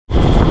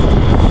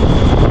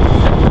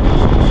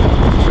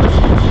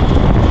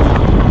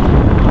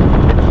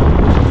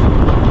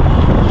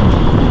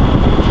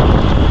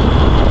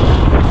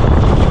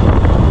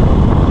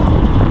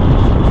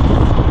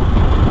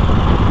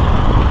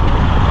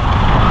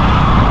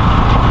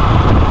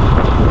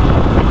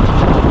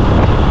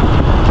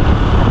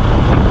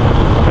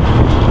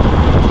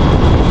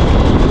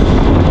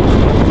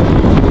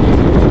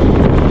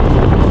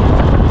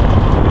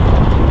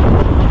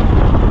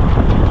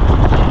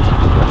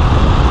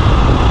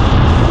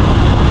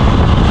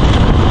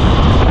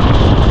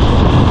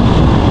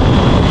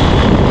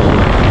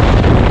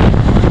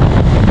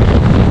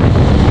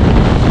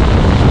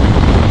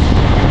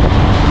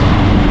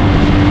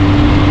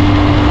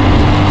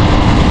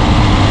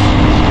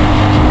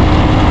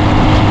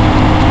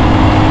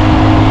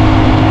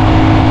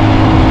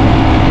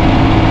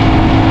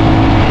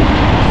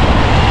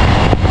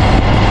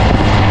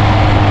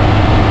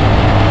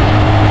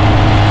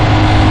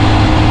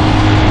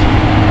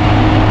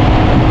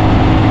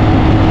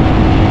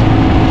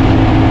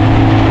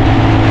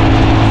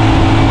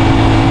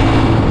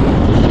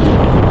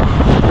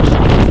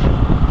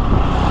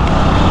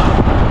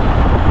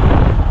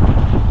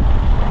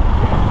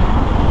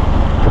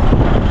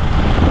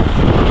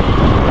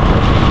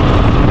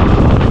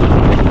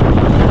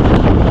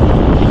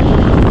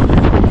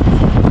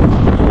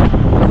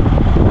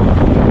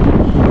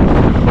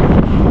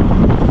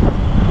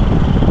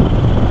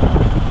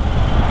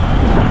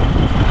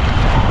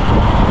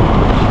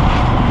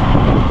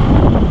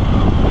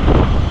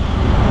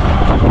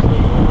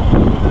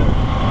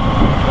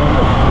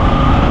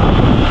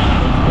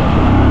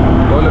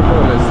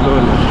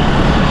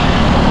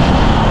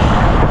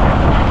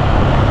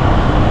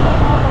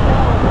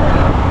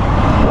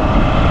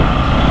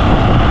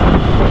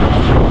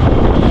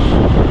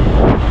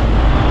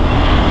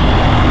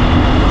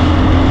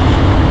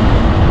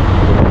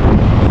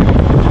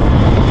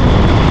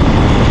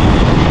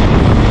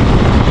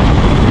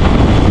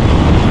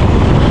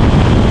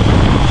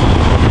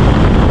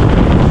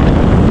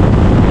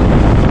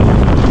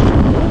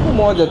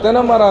moja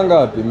tena mara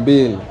ngapi?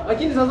 2.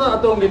 Lakini sasa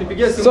hata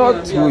ungenipigia simu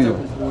Sort huyu.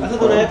 Sasa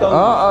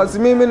tunaweka Si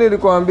mimi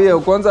nilikwambia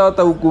kwanza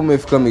hata huku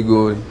umefika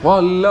Migori.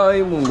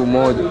 Wallahi Mungu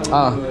mmoja.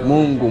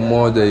 Mungu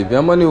mmoja hivi.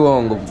 Ama ni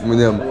uongo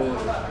mnyama.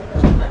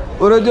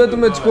 Unajua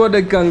tumechukua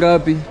dakika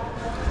ngapi?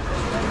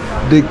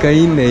 Dakika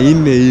 4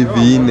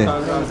 hivi 4.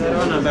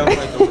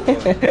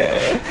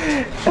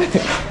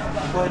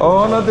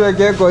 Ona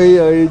tuweke kwa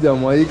hii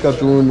jamaa hii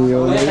katuni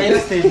hiyo.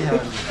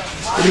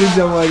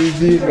 Rija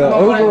marijika.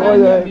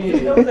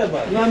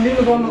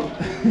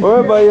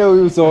 Wewe baya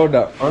huyu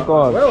soda. Ako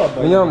wapi?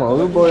 Mnyama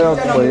huyu boya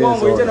kubaya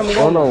soda.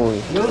 Ona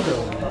huyu.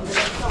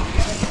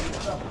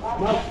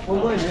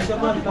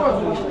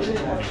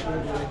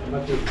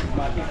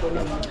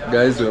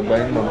 Guys, we're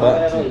buying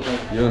mabati,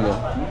 you know.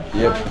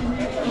 Yep.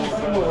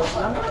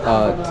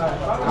 At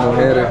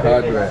Mohere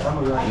Hardware,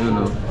 you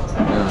know.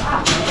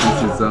 Yeah.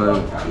 This is how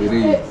it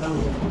is.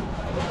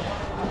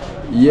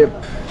 Yep.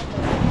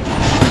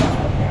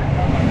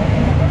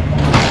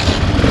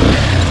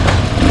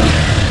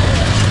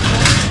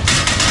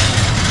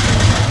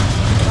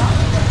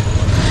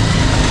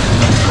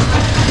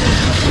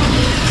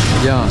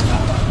 Yeah.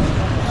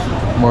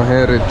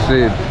 Mohere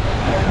Trade.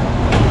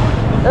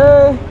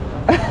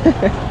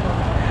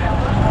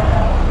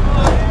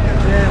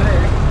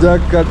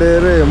 Jack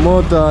Kadere,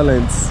 more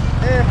talents.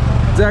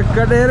 Jack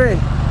Kadere.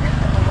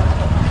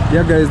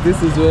 Yeah guys,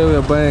 this is where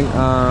we're buying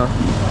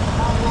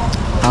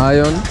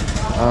iron,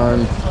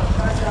 and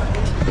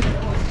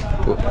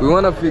we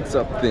want to fix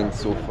up things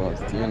so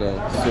fast, you know,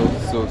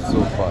 so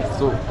fast.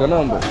 So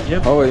Kanambo,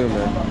 yep. How are you,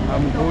 man?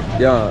 I'm good.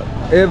 Yeah,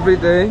 every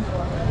day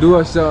do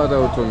a shout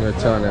out on your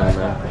channel,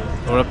 man.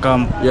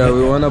 Welcome. Yeah,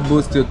 we want to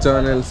boost your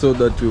channel so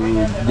that you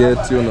will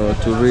get, you know,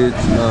 to reach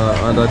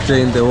and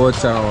attain the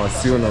watch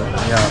hours, you know.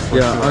 Yeah,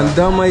 yeah, sure. And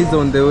Dama is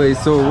on the way,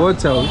 so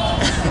watch out.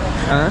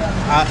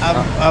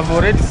 I've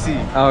already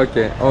seen.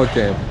 Okay.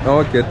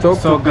 Talk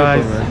so to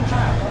guys, people,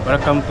 man.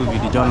 Welcome to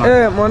Video Journal.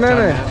 Hey,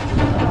 Monene.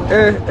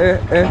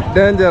 Hey,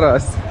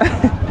 dangerous.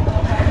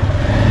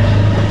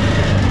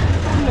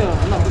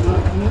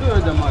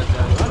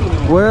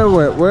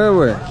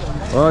 Wewe.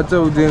 Wacha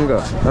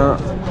ujinga.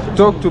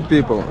 Talk to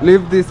people.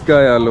 Leave this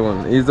guy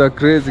alone. He's a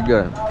crazy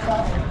guy.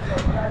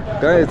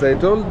 Guys, I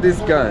told this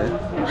guy.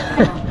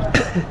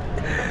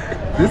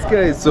 This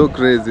guy is so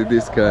crazy,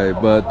 this guy,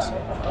 but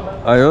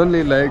I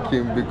only like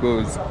him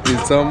because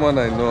he's someone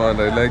I know and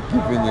I like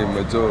giving him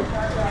a job.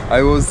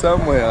 I was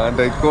somewhere and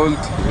I called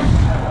him.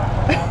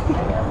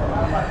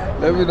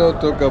 Let me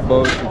not talk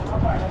about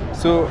it.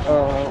 So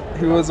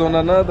he was on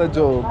another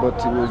job,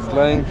 but he was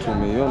lying to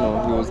me, you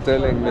know. He was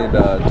telling me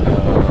that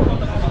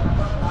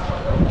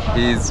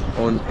he's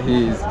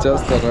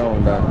just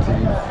around and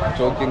he's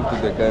talking to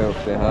the guy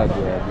of the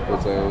hardware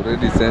because I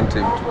already sent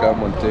him to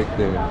come and take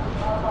the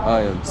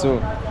iron. So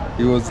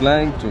he was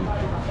lying to me.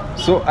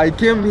 So I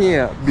came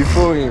here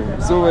before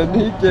him. So when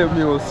he came,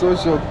 he was so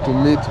shocked to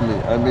meet me,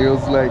 and he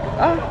was like,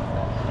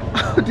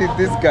 how did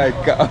this guy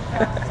come?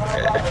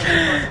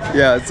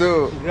 Yeah,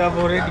 so We have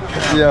already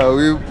come. yeah,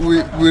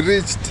 we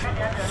reached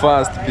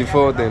fast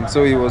before them.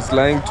 So he was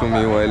lying to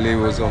me while he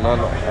was on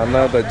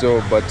another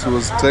job, but he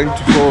was trying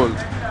to hold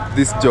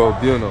this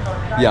job, you know.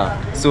 Yeah,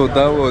 so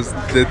that was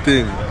the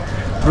thing,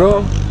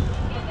 bro.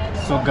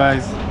 So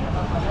guys,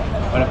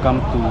 welcome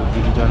to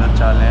Video Journal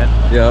channel.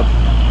 Yeah.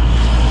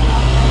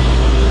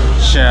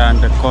 Share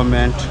and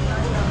comment,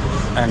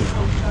 and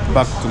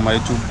back to my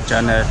YouTube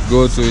channel.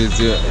 Go to his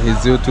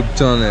YouTube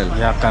channel.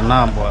 Yeah,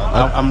 Kanambo.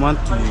 I want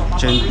to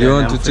change the You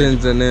want name to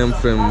change the name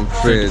from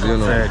Fred, you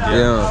know? Fred,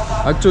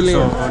 yeah. Actually,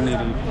 So only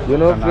you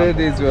know, Kanambo. Fred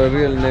is your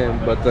real name,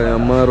 but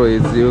Ayamaro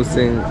is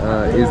using,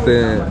 is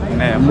the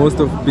Name. most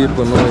of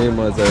people know him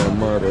as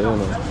Ayamaro, you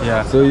know?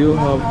 Yeah. So you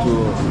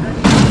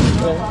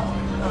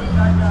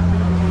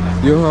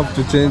have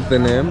to change the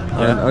name,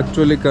 Yeah. and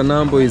actually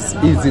Kanambo is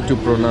easy to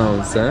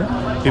pronounce, eh?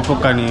 People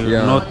can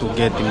Yeah. know to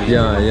get me.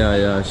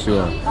 Yeah,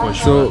 sure. For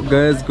So sure.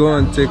 guys, go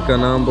and check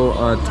Kanambo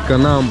at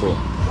Kanambo.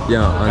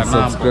 Yeah, and Kanambo.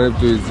 subscribe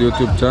to his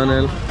YouTube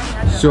channel.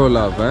 Show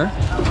love, eh?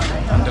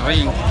 And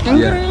ring.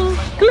 Yeah.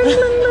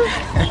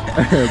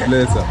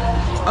 Bless her.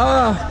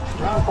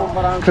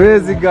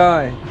 Crazy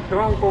guy.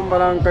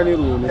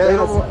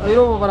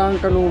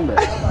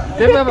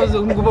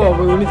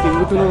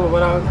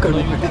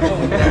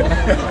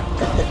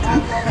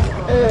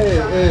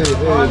 Hey,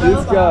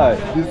 this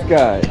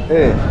guy.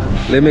 Hey,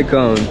 let me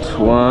count.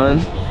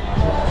 1,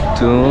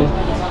 2,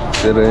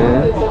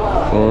 3,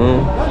 4,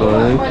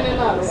 5,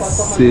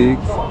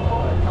 6.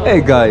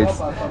 Hey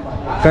guys,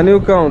 can you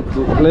count?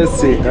 Let's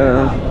see.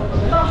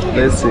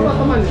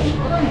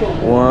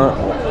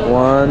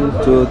 1,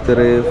 2,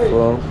 3,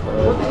 4,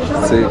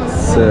 6,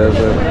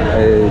 7,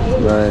 8,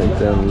 9,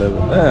 10,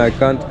 11. Hey, I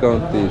can't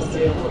count this.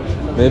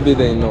 Maybe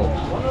they know.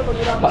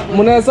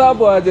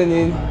 Munasabu aje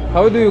nini?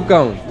 How do you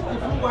count?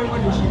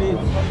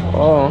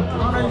 Oh.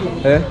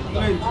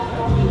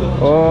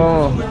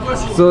 Oh.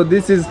 So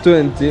this is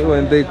 20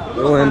 when they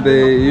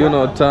you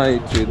know tie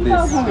it with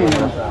this. Okay.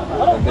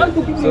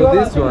 So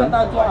this one.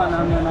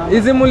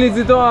 Hizi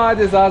mulizitoa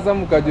aje sasa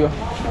mkajua?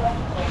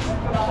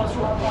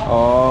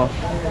 Oh.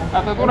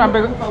 Atau tu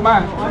rampe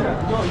bang.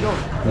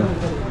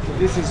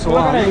 This is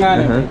one.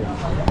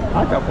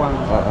 Ada one.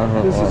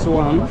 This is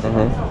one.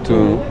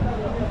 Two.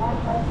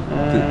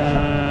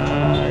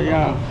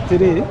 Yeah.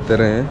 Three.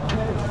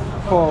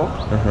 4.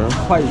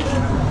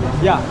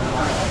 5. Yeah.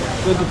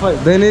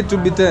 25. They need to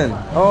be 10.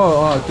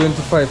 Oh,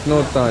 25,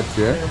 not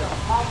 30, yeah?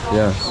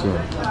 Yeah,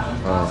 sure.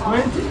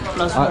 20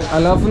 plus 5.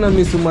 Alafu na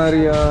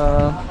misumari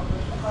ya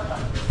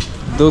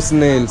those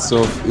nails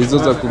of hizo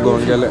za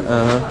kugongele.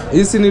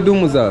 Hizi ni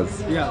dumu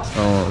zazi? Yeah.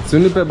 Oh,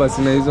 sunipe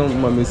basi na hizo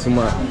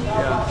mamisumari.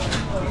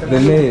 The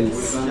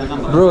nails.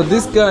 Bro,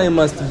 this guy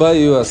must buy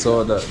you a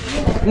soda.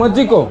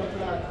 Matiko.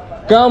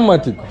 Come,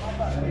 Matiko.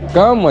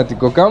 Come,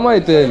 Matiko. Come, I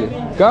tell you.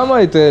 Come,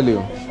 I tell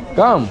you.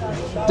 Come.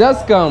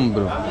 Just come,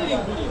 bro.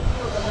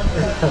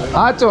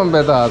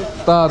 Achombe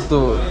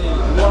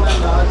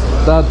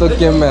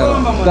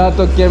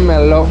tato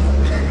kemelo.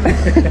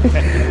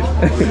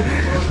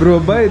 Bro,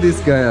 buy this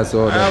guy a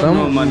soda. I have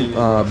no money.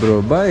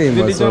 Bro, buy him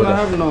a soda. I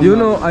have no You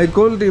money. know, I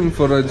called him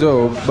for a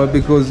job, but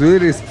because we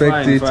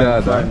respect each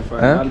other,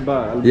 Fine. I'll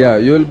buy. yeah,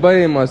 you'll buy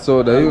him a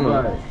soda, you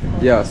know. buy.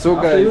 Yeah, so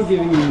After you guys,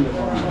 giving me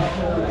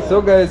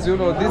so guys, you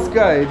know, this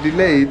guy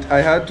delayed. I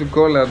had to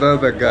call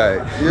another guy,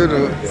 you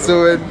know.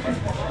 So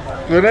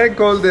when I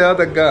called the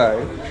other guy,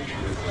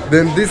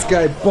 then this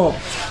guy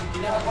popped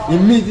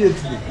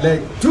immediately,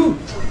 like two.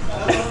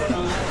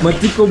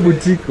 Matiko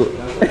Butiko.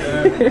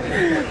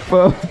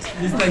 Popped.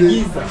 Mr.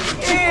 Giza.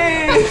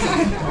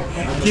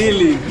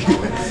 Killing.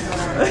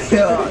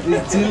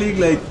 He's chilling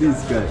like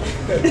this guy.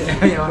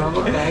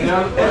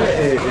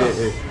 Hey.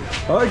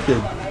 Okay.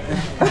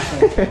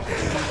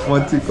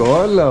 Matiko,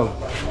 wala.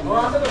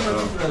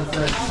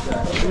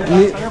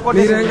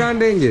 Ni renga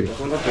ndenge.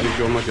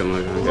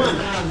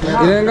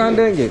 Irenga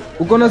ndenge.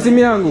 Uko na simu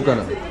yangu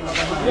kana?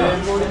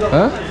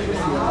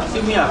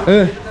 Simu yako.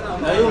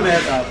 Na hiyo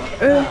umeweka hapa.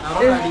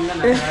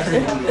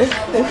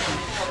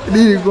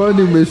 Nilikuwa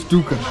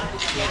nimeshtuka.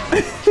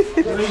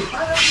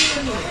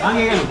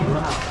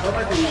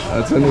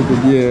 Acha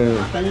nikujie.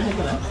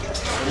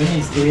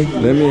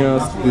 Let me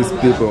ask these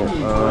people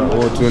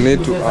what you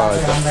need to add.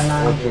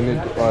 What you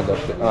need to add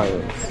of the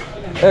irons.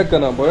 Hey,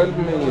 can I help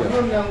me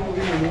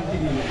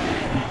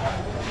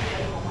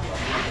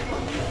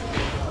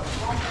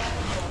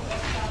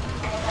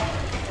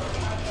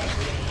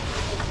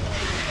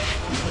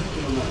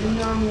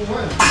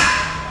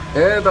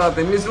here?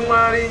 Tate,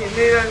 misumari ni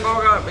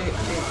ngoga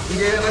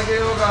ngena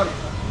keoga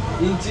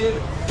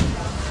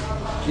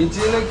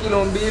inchini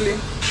kilo 2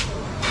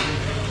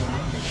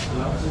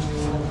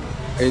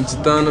 inchi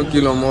 5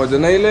 kilo 1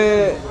 na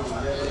ile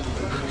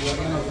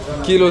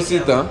kilo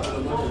 6.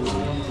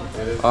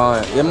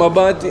 Haya, ya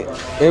mabati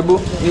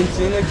hebu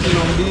inchini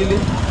kilo 2.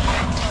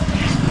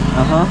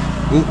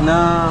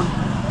 Na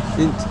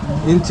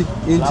inchi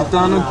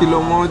 5 kilo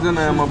 1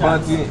 na ya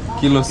mabati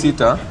kilo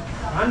 6.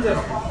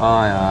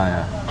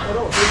 Haya.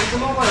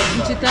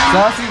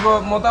 Sasa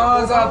go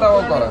motawaza hata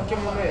wakora.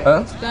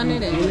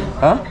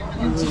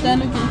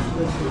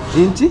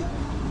 Inchi? Inchi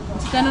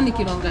 5 ni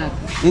kilo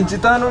ngapi? Inchi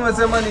 5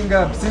 umesema ni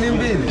ngapi? Si ni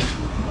 2?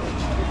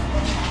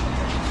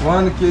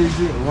 1 kg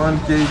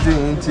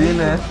inchi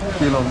 4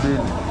 kilo 2.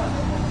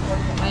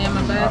 Haya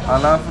mabati.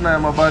 Alafu na ya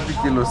mabati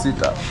kilo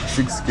 6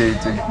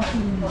 kg.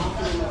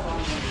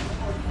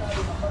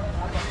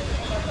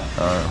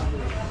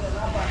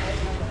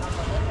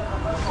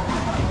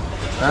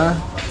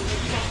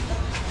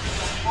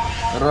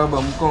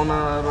 Raba,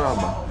 mkona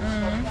raba.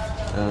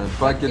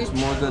 Packet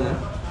moja na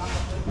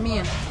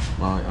 100.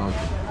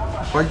 okay.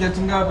 Packet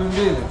ngapi?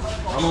 2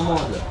 ama 1?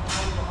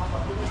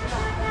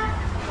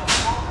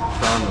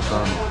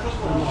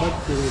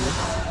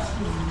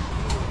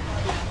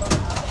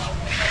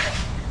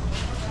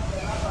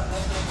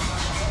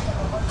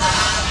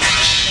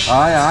 5.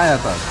 Haya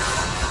tata.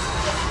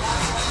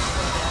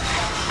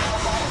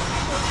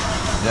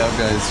 Yeah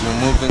guys, you're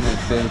moving with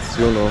things,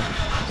 you know,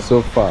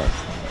 so fast.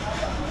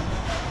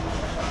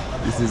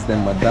 This is the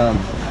madam.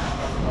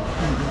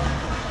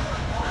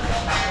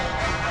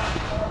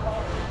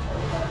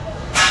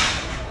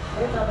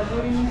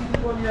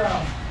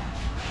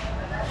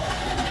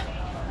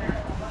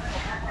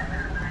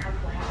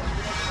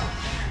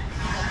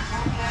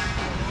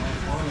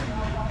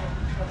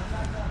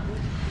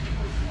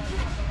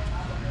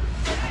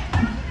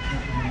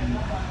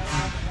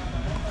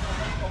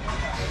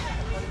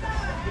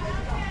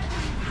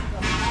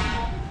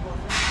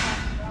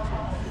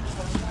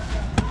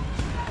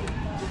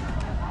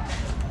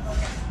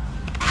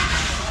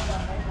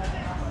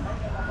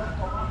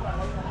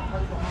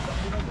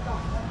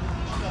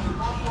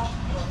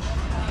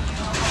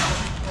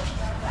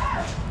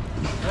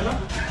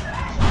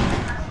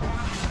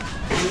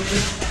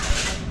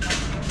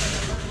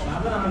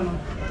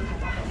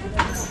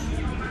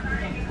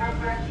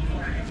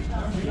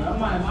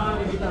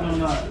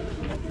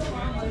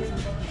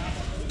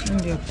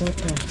 Ndio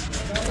total.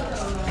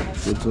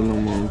 Total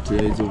amount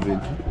ya hizo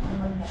vitu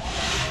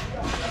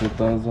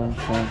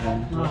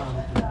 2,500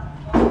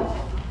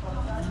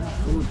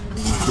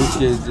 2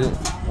 kg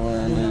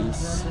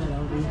nails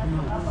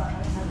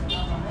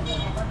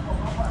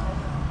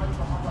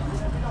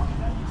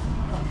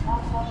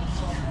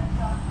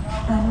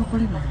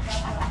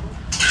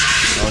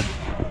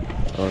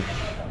Okay.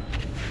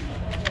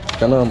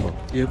 Kanambo,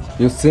 Yep.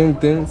 you seen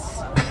things?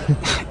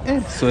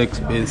 So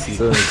expensive.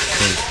 So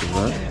expensive,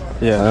 huh?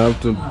 Yeah. I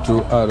have to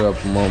add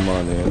up more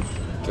money.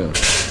 Yeah.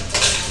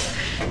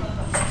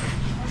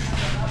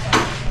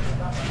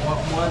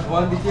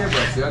 Waandikie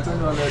basi, hata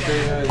niwalete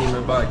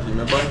imebaki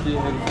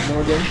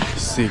 1,000.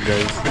 See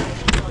guys.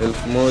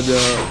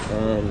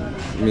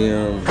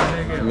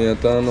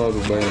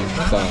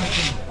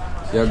 1,545.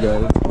 Yeah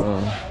guys.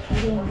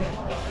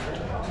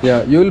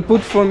 Yeah, you'll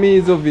put for me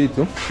hizo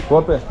vitu.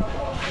 Wape.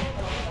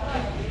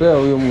 Pea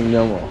huyo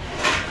mnyama.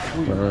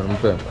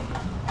 Mpe.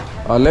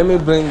 Let me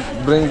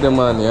bring the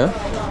money, yeah?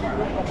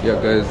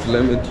 Yeah guys,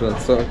 let me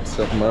transact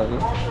some money.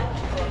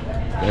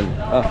 And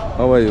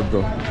how are you,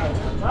 bro?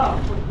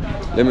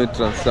 Let me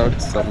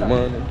transact some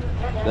money.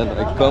 Then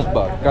I come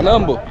back.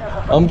 Kanambo,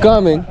 I'm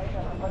coming.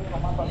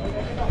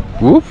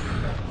 Whoop.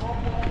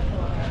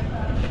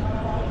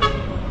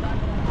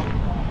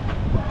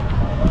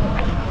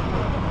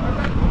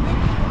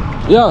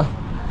 Yeah.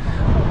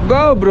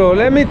 Go, bro.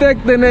 Let me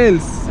take the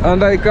nails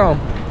and I come.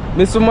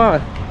 Mr.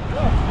 Man.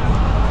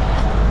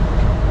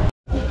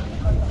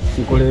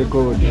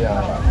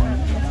 Yeah.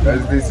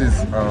 Guys, this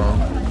is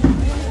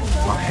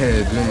my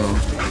head, you know.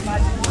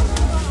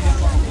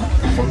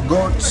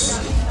 Forgot.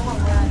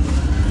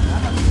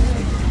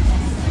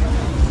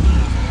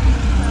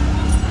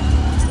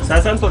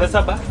 Sasa ntore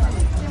saba.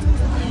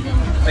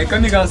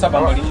 Aikaniga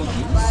saba bali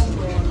mutu.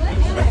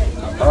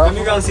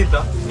 Aikaniga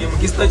sita. Ni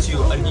mkista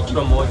chio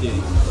alikiro moja.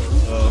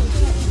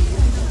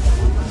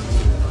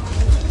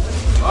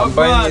 I'm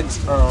buying it.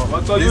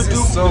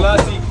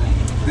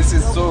 This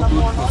is so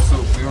good for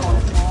soup, you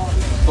know.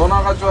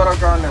 Tona kachwara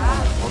kane man.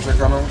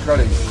 Osekana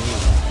mkale.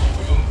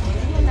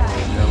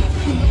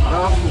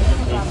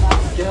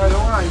 Kaya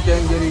longa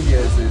nkengeri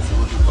gese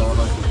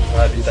tona.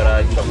 Hadi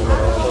taraji kama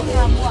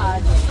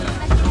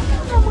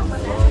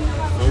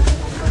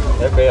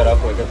eka yara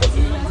kwa eka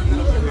kasi.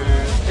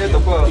 Eto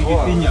kwa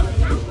Gitinya.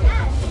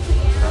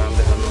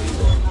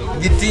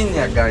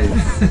 Gitinya, guys.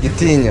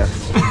 Gitinya.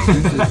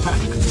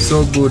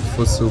 So good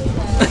for soup.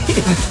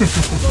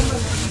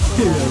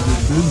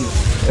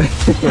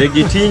 The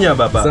Gitinya,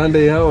 baba.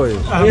 Sunday, how are you?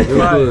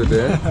 You're good,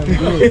 eh?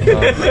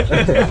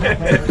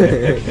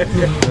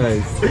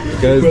 Nice.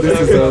 Guys, this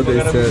is how they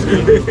sell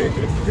it.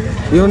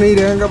 You need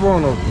a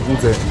hangabono?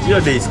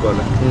 Your day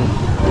scholar.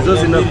 Hizo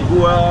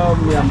zinakuwa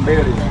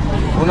 200.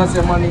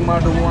 Unasema ni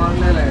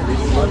maduane le.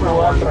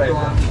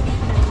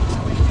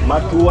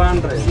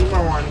 Matuandre.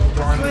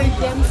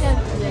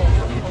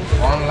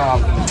 One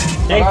love.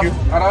 Thank you.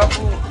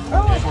 Arafu.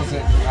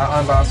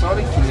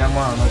 Sorry,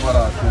 kinyamano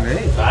para kule.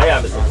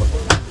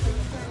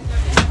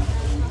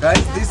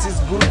 Guys, this is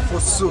good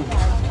for soup.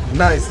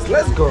 Nice.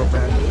 Let's go,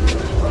 man.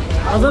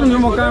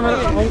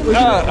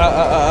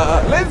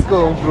 Let's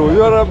go, bro.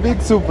 You're a big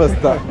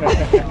superstar.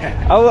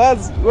 I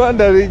was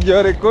wondering,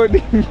 you're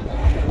recording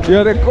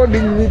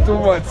me too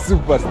much,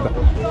 superstar.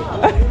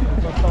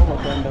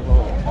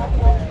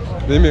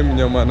 Mimi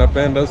mnyama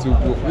napenda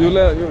supu. You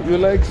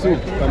like soup?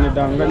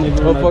 Kanidanganya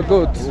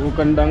forgot.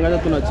 Ukanidanganya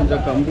tunachinja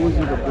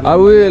kambuzi. I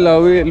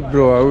will,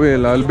 bro. I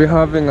will. I'll be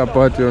having a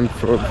party on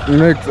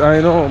next.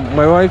 I know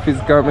my wife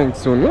is coming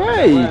soon.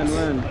 Wait.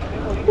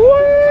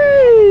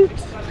 When?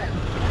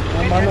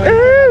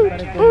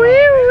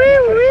 Wait.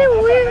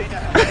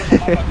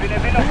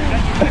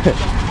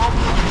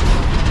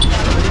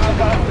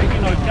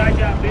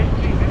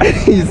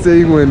 He's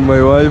saying when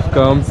my wife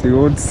comes, he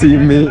won't see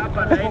me.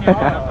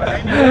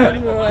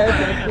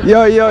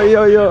 Yo.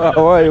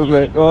 How are you,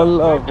 man? One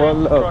love.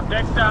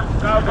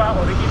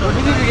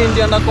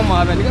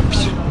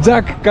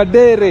 Jack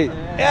Kadere.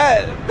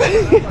 Yeah.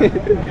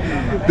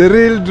 The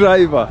real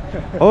driver.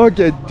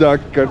 Okay, Jack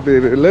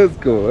Kadere. Let's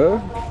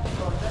go.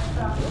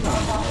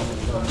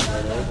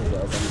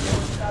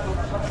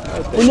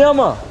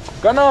 Unyama,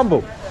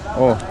 Kanambo.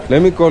 Oh,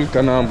 let me call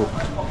Kanambo.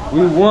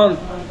 We won.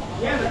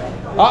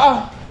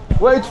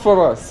 Wait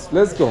for us.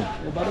 Let's go.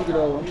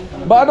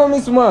 Bado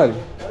misumari.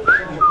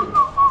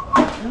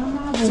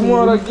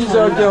 Simwara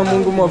kisha kia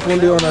Mungu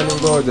mafundi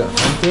wananingoja.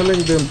 I'm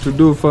telling them to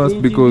do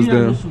fast because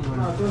they.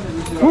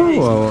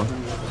 Wow.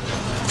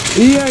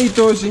 Hii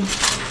haitoshi.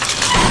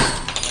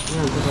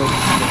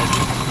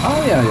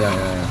 Yeah.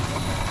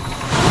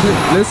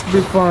 Let's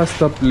be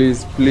faster,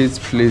 please.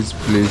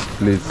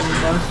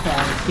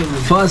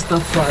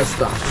 Faster.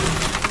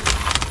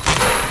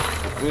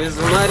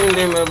 Misumari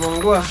ndio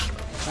imebungua.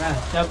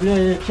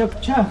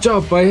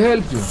 Chop, I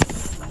help you.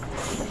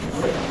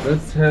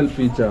 Let's help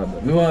each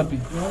other. Ni wapi?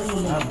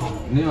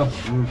 Ni wapi?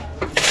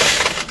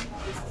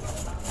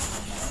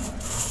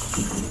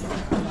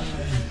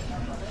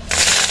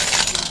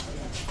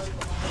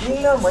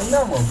 Inama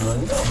bro.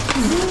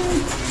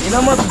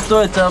 Inama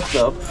tutoe chap.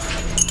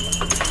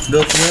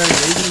 Ndio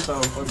tunaanza hivi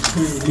sawa.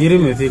 Kiri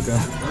imefika.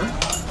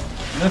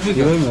 Imefika.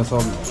 Kiri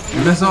imesoma.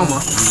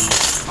 Imesoma?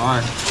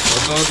 Haya.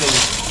 Watoke.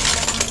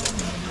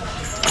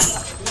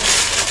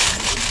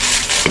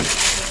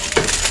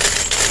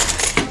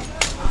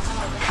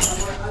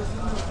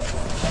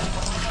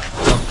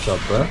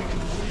 Chop, eh?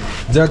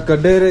 Jack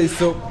Kadere is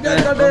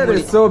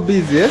so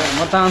busy, eh?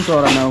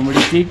 Matansora na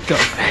umri TikTok.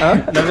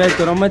 Na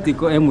vector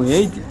automático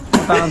M8.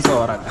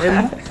 Matansora.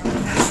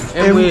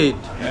 M8.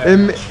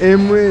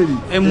 M8.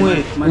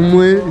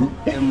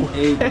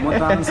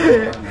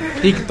 Matansora.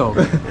 TikTok.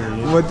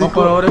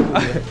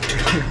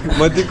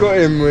 Matiko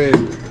M8.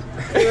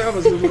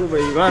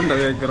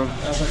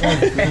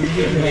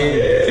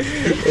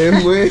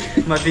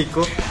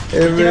 Matiko.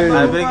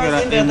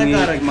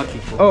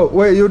 Oh,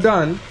 wait, you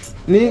done?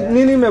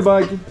 Nini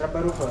mebaki?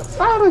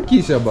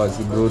 Harakisha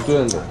basi bro,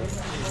 twende.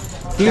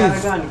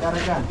 Please.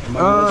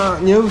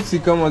 Nyeusi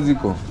kama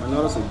ziko.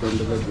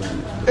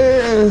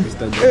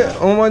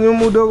 Omanyo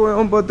mudogo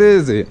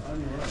ompoteze.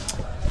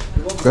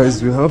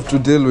 Guys, we have to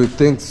deal with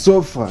things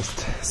so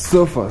fast.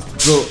 So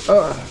fast. So,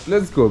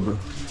 let's go, bro.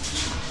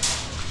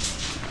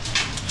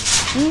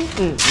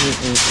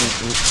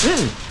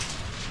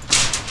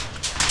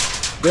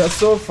 They are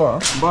so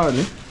far,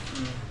 mbali.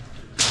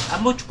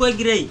 Amochukua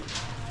grey.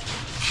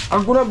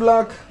 Hakuna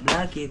black.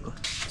 Black iko.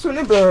 So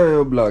nipe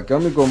yo black,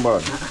 amiko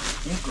mbali.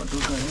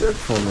 Check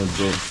for me,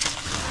 bro.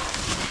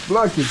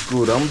 Black is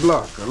good, I'm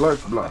black. I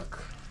like black.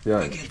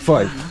 Yeah,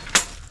 5.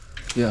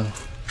 Yeah.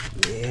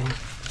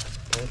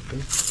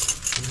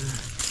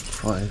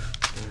 5.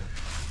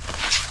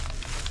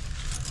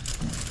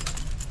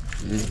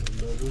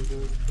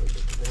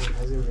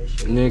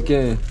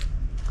 Neke.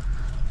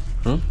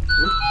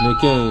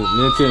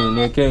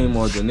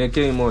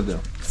 Neke moja.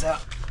 Sawa.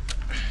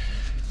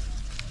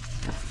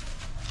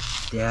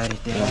 Tayari.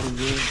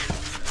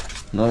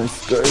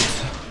 Nice guys.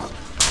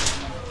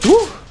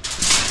 Woo!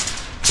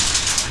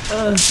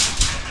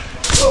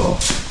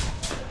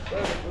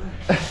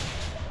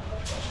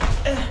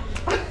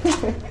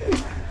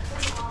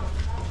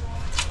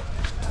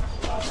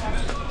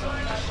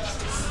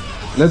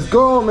 Let's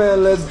go,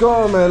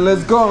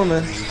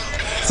 man.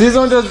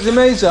 Season just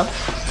zimeisha.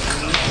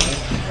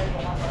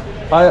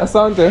 Aya,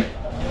 asante.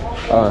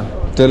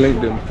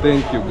 Telling them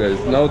thank you guys.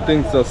 Now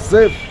things are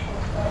safe.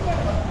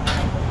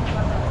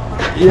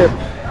 Yep.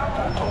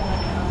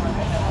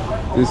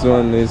 This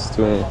one needs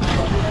to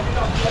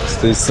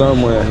stay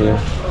somewhere here.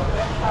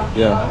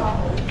 Yeah.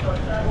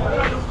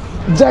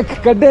 Jack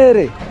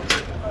Kadere.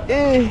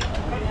 Hey,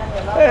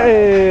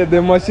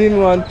 the machine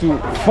want to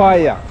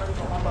fire.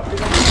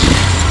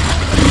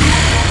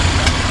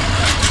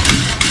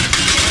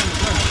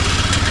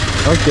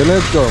 Okay,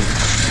 let's go.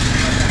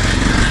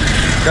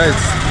 Guys,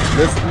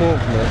 let's move,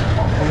 man.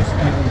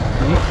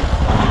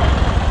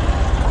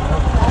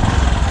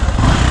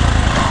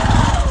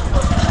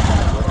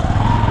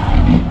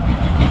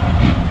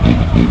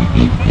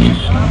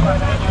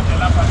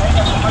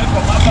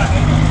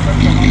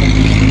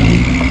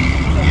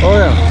 Oh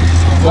yeah.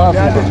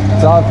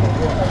 Safi.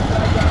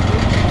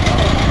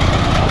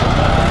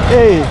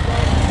 Hey.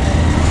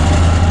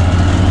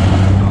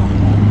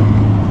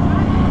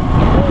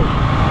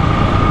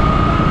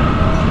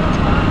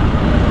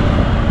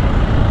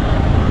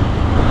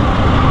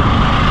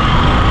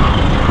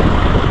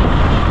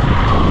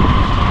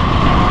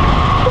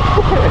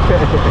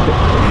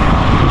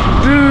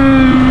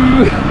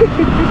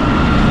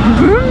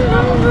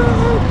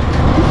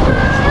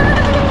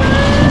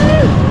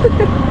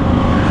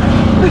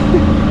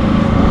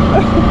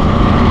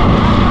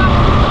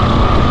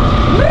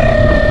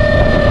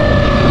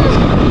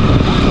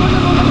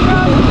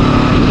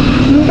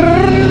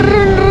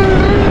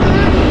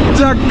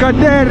 Jack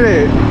Kadere.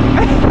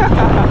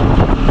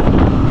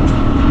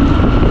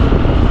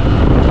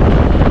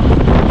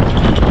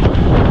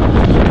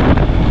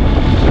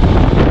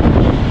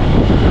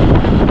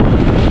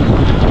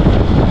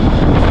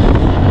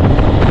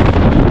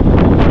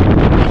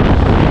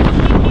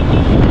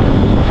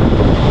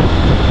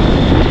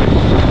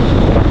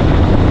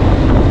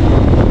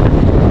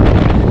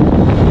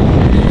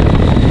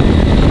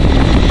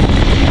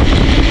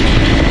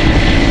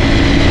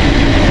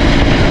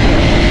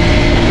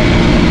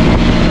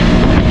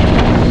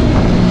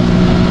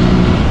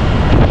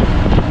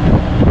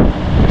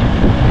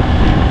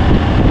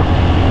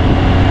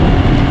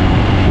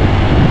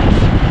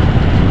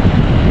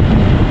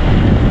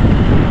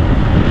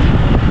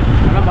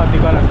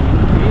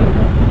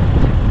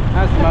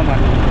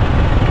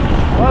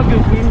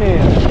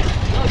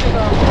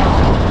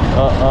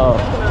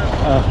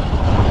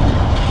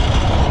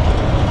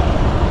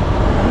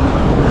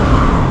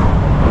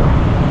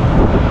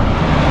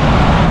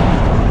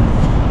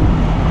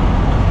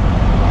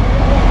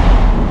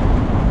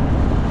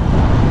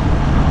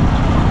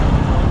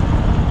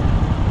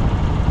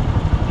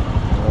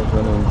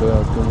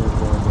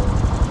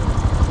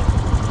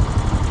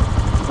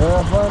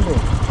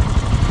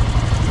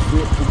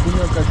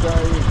 Ukunywa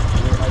kachai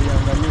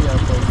aliangalia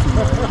kwa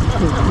usiku.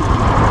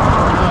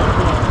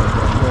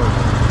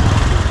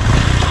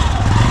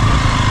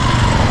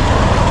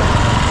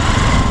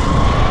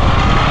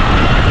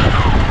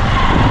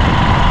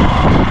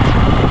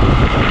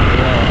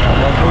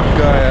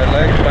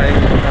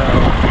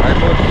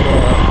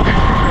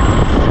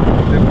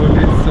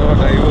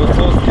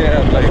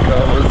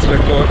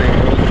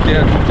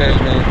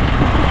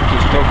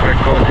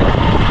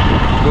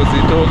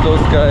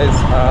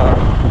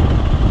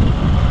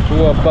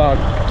 back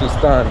to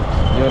stand,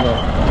 you know.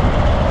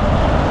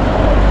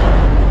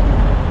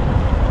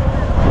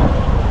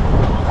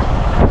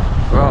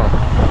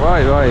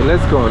 Wow, why?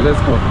 Let's go.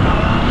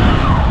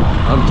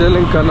 I'm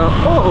telling Kana,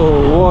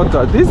 oh,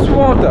 water. This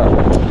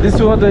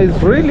water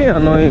is really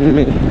annoying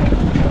me.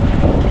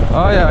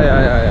 Oh, yeah.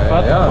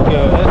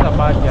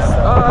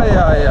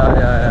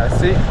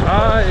 See?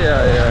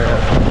 Yeah.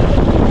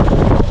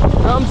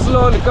 Come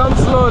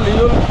slowly.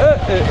 You'll. Hey.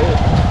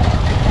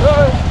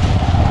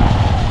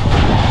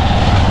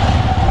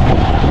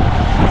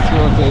 This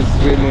water is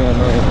really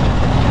annoying.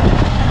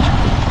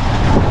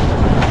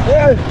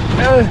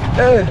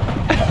 Hey.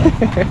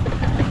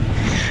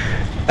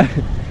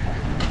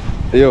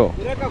 Yo.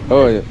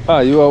 Oh,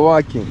 yeah. You are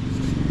working.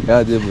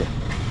 Yeah, Jibra.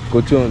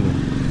 Kuchoni.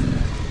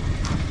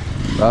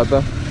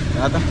 Tata?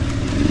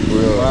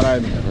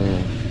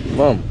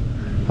 Mom,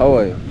 how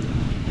are you?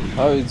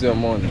 How is your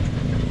morning?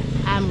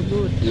 I'm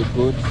good. You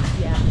good?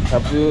 Yeah.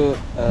 Have you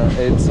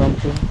ate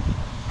something?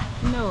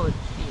 No.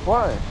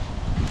 Why?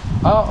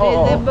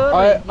 There's a boat I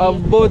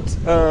here. bought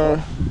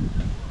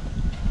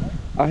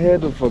a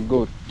head of a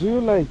goat. Do you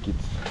like it?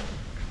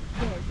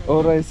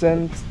 Or I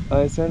sent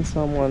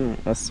someone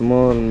a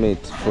small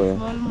meat for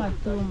Small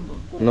matumbo.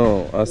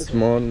 no, a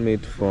small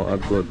meat for a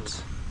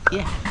goat.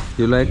 Yeah.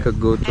 You like a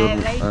goat or I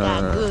like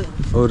a goat.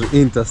 or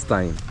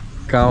intestine?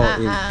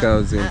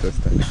 Cow's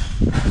intestine.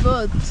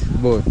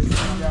 Both.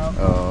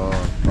 Oh,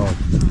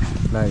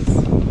 nice.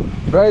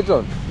 Right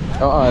on.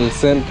 I'll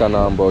send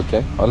Kanambo,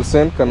 okay? I'll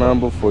send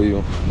Kanambo for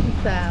you.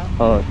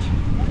 Okay.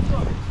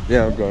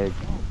 Yeah, got it.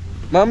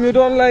 Mom, you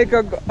don't like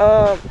a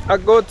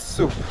goat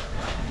soup?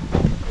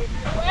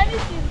 When it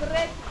is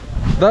ready.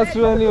 That's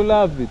when you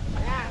love it.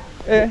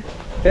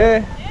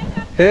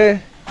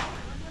 Hey.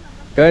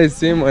 Guys,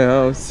 see my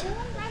house.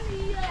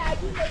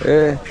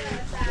 Hey.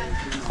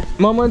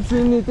 Mama,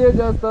 sini te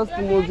just as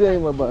to move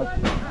my back.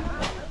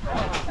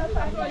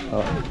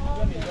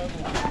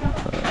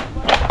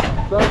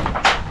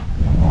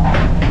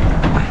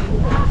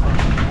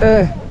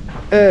 Hey.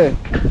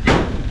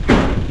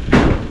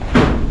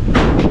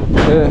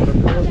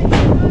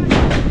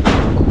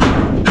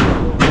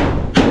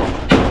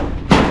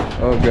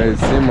 Oh guys,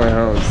 see my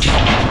house.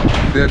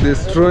 They're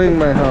destroying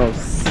my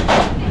house.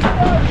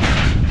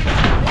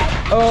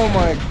 Oh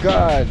my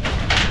god.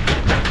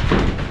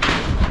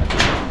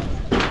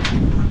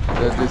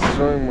 They're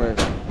destroying my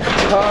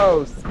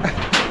house.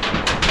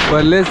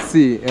 But let's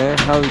see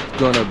how it's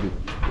gonna be.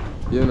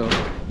 You know.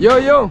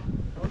 Yo.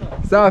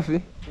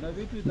 Safi.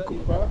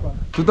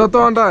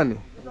 Tutatoa ndani.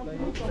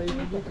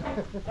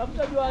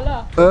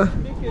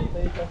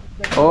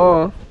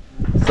 Oh.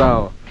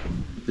 Sawa.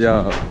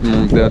 Yeah,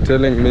 they're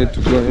telling me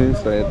to go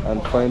inside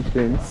and find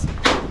things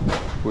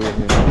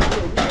with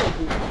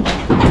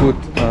to put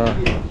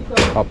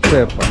a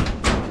pepper,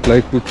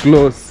 like to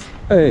close.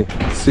 Hey,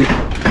 see, it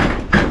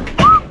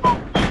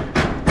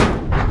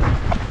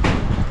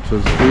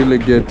was really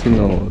getting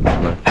old,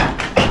 like,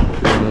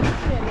 you know.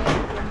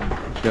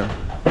 Yeah,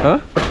 huh?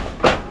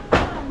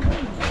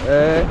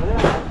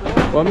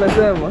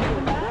 Wamesema?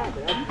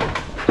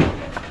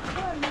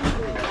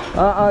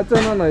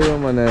 Tena na hiyo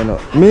maneno.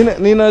 Mimi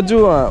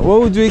ninajua, wewe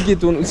hujui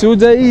kitu, si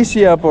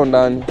hujaishi hapo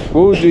ndani.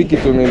 Wewe hujui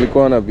kitu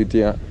nilikuwa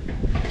napitia.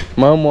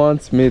 Mom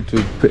wants me to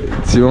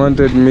she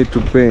wanted me to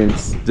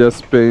paint,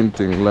 just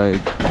painting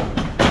like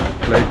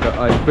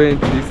I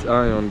paint this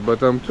iron,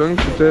 but I'm trying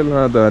to tell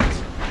her that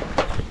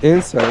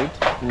inside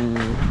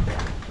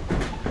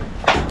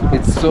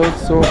it's so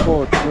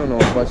hot, you know,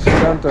 but she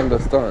can't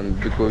understand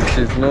because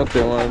she's not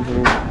the one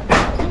who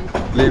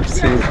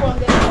lives here.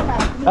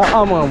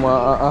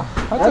 Mama,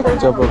 acha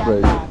kuchapa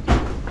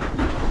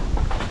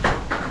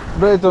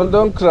Brighton,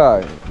 don't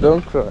cry.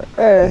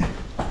 Eh.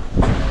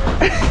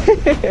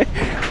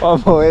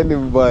 Mama, wewe ni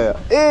mbaya.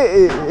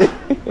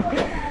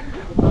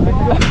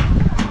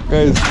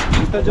 Guys,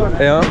 Mr. John,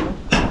 yeah?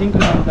 I think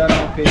I'm done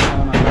okay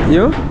now.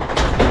 You?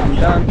 I'm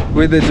done.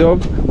 With the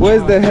job?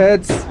 Where's the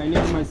heads? I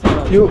need my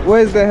salary.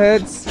 Where's the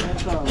heads?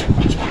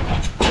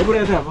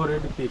 Everything I've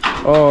already picked.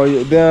 Oh,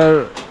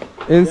 they're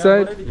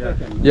inside?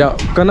 Yeah.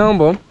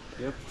 Kanambo,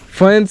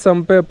 find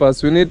some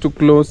papers. We need to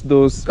close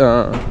those.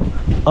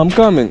 I'm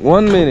coming.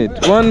 1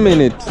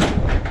 minute.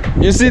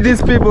 You see,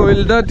 these people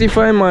will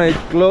dirtify my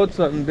clothes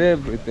and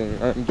everything.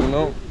 And you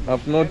know,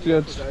 I've not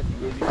yet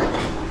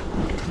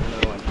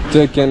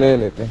taken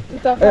anything.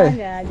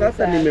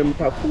 Sasa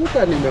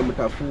nimemtafuta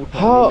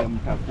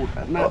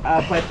na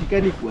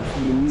hapatikani kwa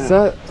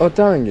simu.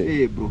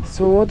 Otange. Bro.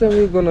 So what are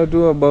we gonna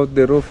do about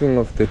the roofing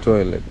of the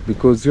toilet?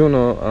 Because you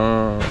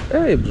know,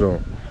 hey bro,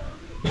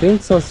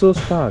 things are so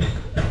stuck.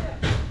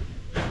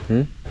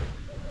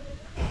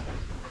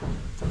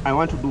 I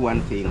want to do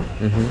one thing.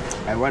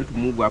 I want to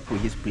move up to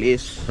his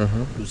place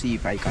to see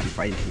if I can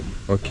find him.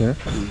 Okay.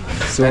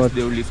 So that's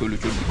the only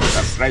solution because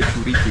I've tried to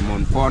reach him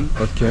on phone.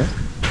 Okay.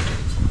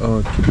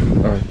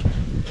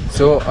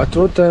 So at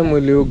what time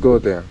will you go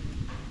there?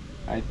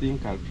 I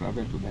think I'll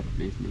travel to that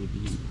place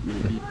maybe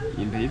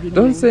in the evening.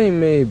 Don't say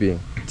maybe.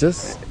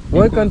 Just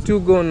why can't you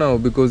go now?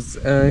 Because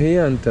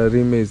here and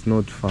Tarime is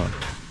not far.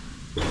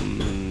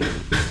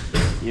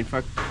 In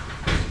fact,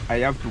 I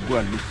have to go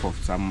and look for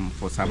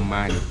some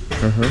money.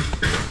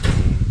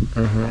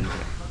 And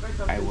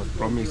I was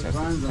promised a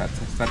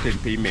certain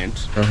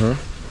payment,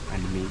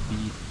 and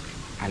maybe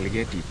I'll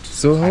get it.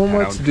 So how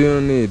much do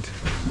you need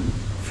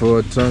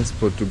for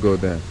transport to go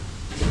there?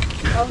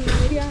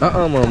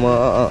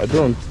 Mama,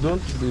 don't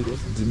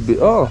be,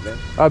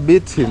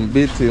 beat him.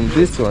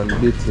 This one,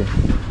 beat him.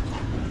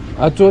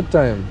 At what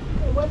time?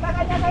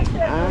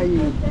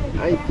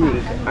 I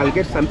think I'll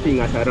get something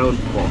at around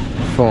 4.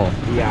 4.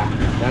 Yeah,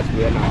 that's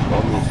when I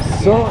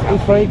promised. So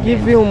if I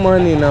give you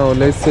money now,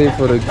 let's say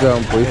for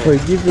example, if I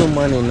give you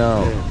money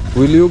now,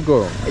 will you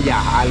go?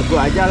 Yeah, I'll go.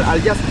 I'll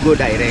just go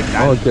direct.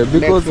 Okay,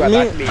 because sure me,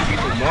 that maybe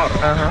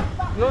tomorrow.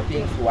 No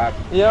things work.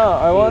 Yeah,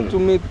 I want to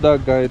meet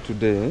that guy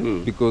today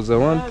because I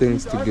want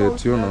things to get,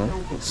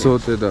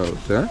 sorted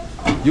out. Eh?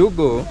 You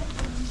go.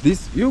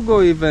 You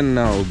go even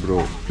now,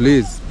 bro.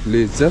 Please,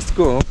 just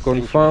go.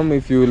 Confirm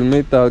if you will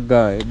meet that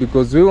guy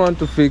because we want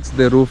to fix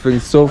the roofing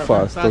so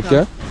fast,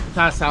 okay?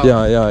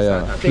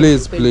 Yeah.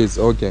 Please,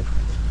 okay.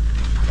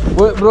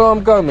 Wait, bro,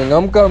 I'm coming.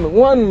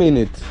 1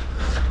 minute.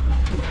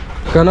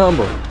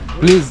 Kanambo,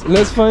 please,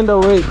 let's find a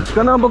way.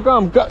 Kanambo,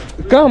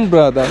 come,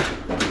 brother.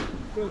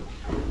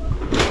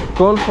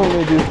 Call for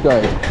me this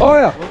guy. Oh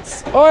yeah.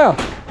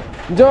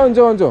 John.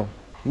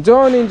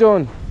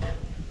 John.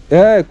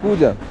 Yeah,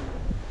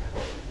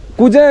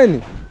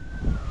 Kujeni.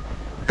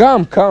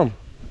 Come.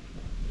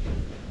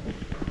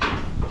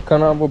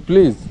 Kanambo,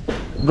 please.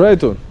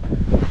 Brighton.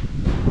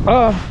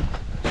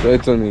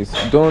 Brighton is.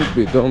 Don't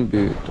be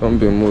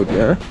moody,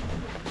 eh?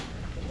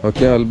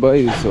 Okay, I'll buy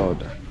you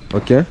soda.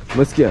 Okay,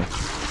 Maskia.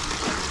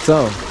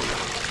 So,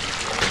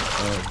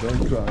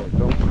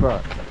 don't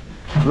cry,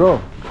 bro.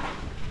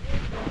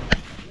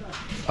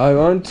 I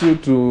want you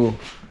to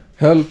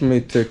help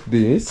me take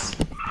this.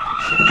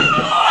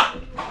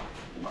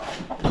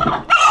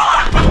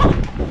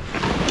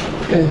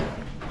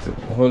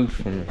 Hold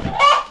for me.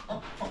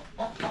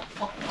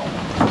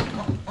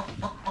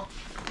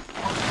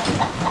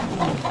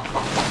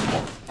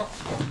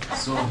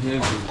 So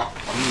heavy.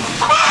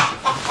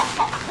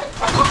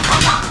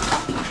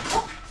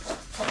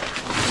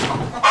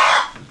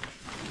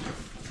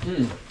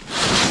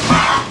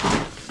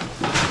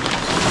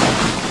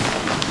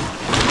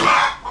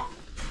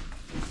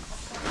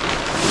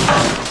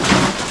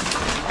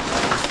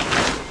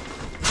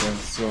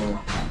 So,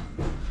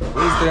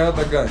 where's the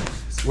other guy?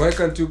 Why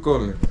can't you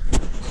call him?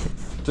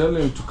 Tell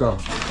him to come,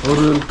 or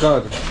we'll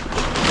cut.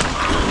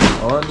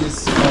 I want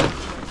this.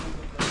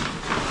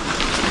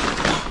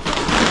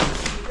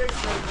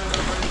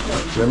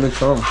 Let me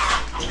come.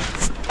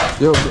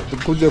 Yo,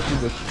 kuja.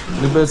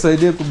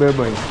 Nisaidie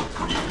kubeba hii.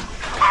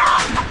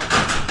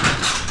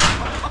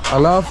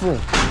 Alafu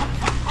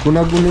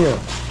kuna gunia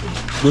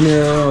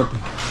yote.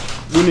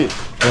 Gunia?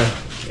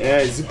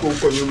 Ziko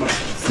huko nyuma.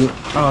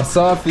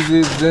 Safi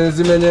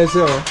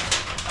zimenyeshewa.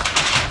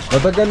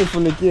 Nataka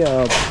nifunikie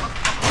hapa.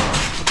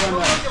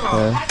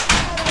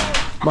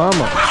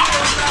 Mama.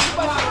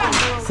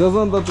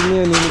 Sasa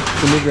nitatumia nini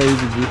kufunika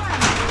hizi vitu?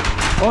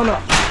 Ona.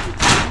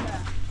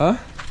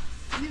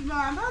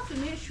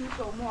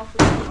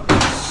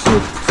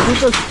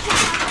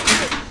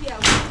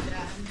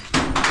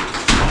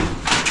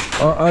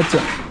 Acha.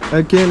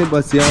 Lakini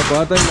basi hapa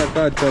hata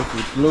inakaa chafu.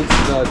 It looks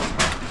that.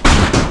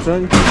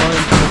 Trying to find.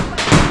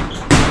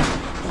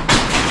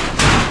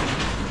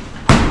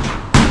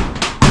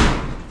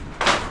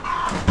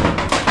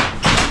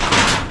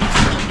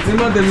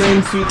 Zima the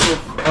main switch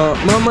off.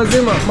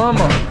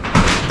 Mama.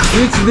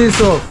 Switch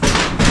this off.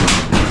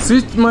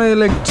 Switch my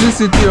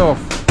electricity off.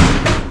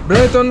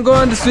 Brighton, go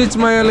and switch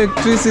my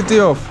electricity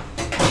off.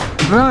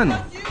 Run.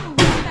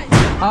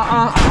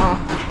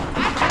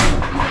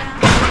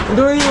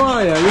 Do you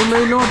wire? You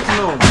may not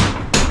know.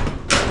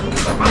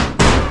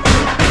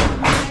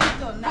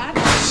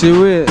 He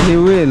will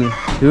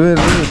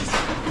reach.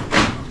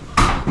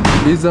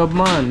 He's a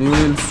man, you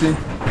will see.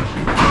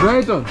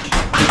 Brighton,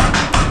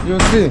 you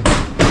see.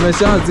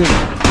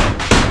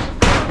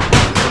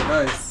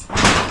 Nice.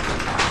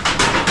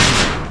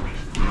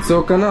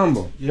 So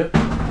Kanambo. Yep.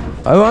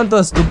 I want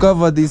us to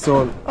cover this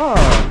all.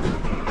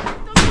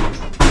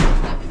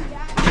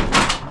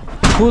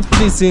 Put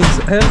these things.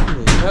 Help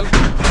me.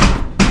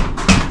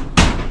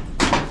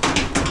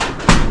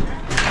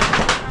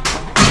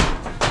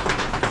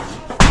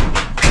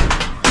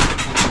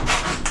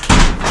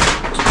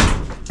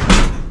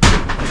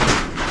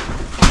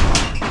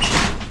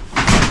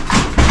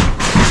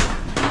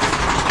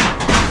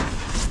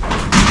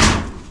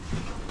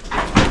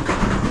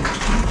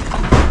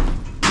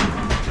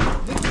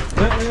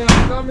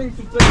 I'm coming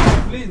to take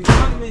you, please.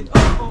 1 minute.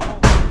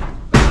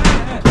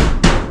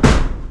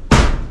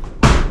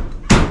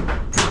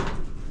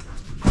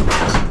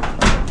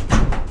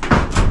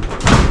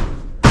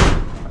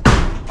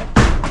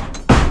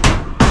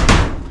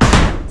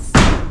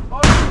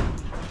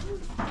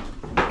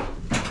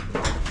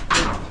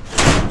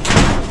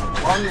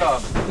 One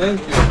love. Thank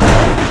you.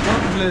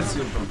 God bless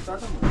you, bro.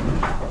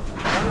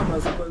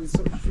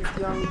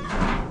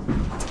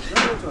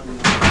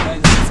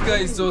 This guy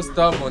is so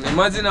stubborn.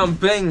 Imagine I'm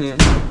paying him.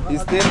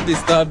 He's still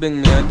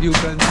disturbing me, and you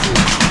can see.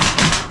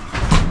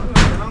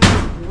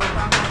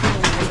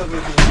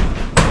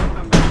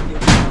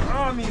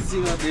 I'm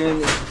missing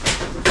again.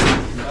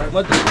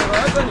 But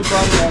hata ni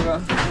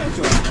panga.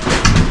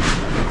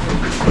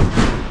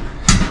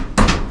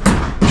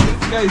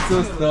 This guy is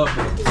so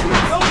stubborn.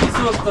 He's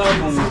so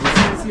stubborn.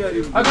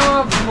 I don't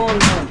have small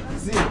man.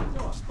 See,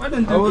 Why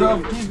don't I you would give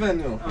have me? given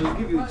you. I will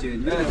give you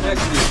change. Yeah, check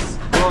this.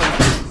 Go on.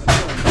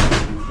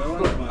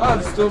 Ah,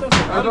 stop.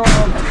 I don't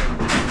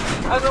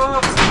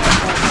have small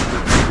man.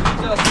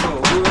 Just go.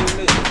 We will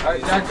meet. I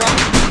can't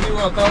give you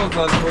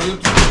 1,000 for you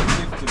to get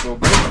 50, bro.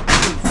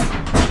 Please.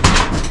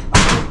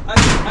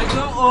 I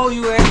don't owe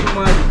you any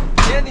money.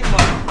 Any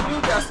money. You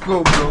just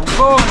go, bro.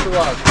 Go and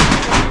work.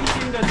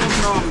 Finishing the job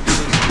now, I'm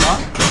doing. Huh?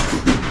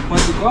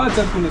 Matiko,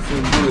 acha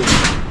kunisumbue.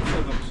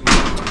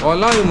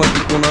 Wallahi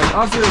Matiko,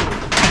 acha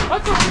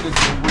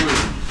kunisumbue.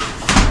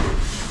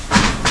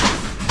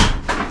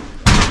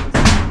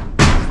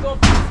 Stop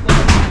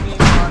disturbing me,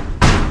 man.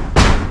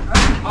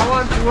 I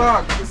want to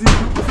work.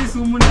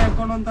 Usisumune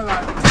mkono ntaka.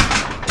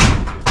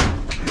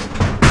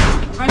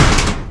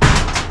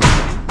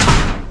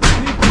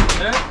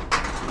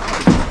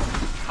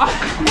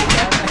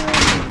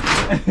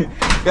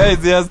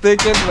 Guys, he has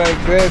taken my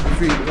bread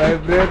seed, my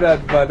bread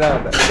and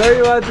banana. So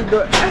you want to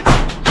go?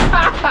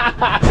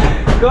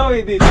 Go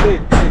with it,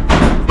 take.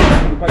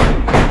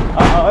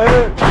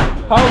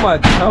 How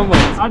much? How much?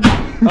 How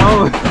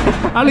much?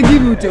 I'll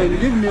give you change.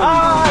 Give me.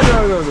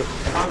 No.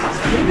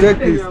 Take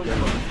this.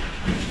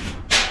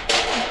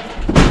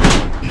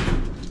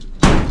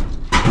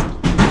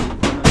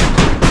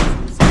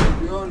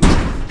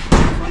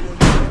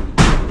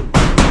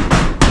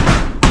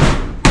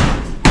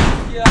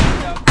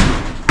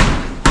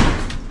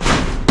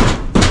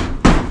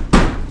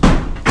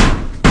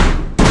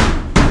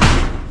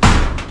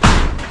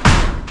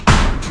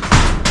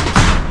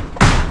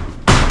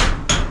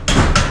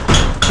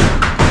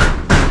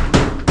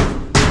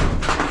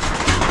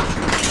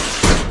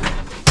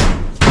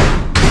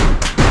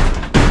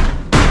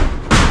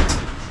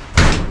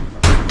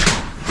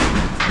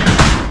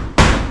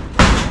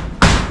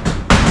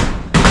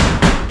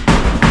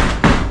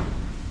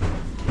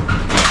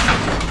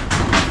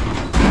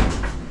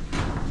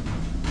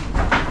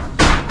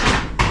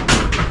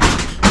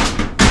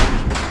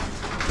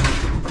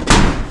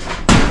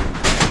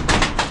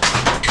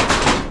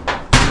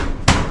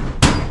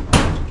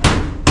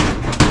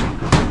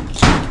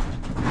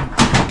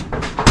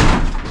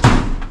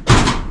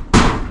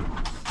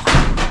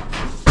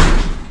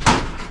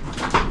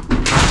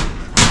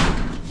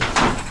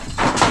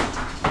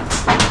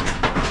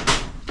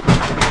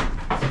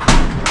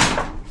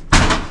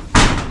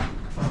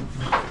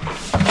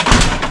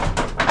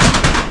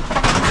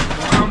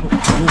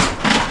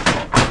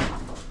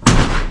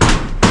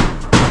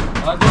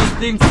 Are those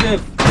things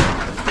safe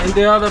in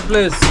the other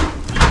place?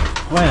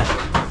 Where?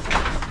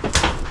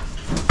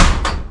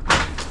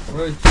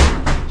 Right.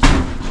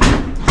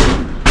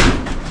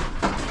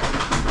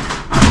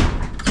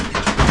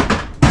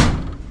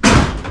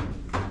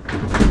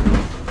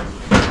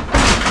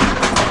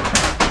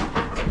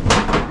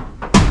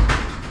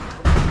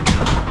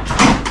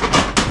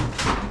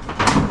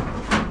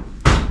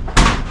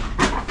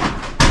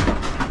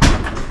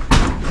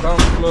 Come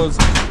close.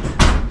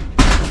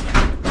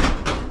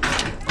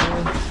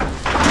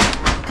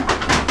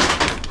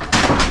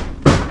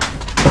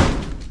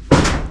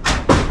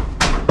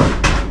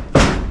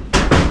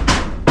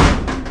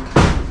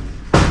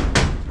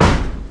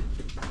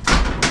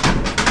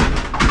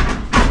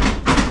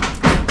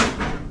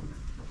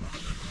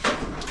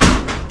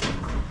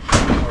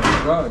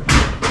 God.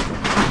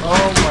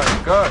 Oh my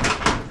God.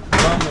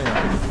 Come here.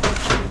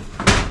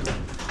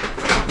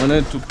 I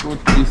need to put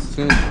this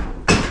in.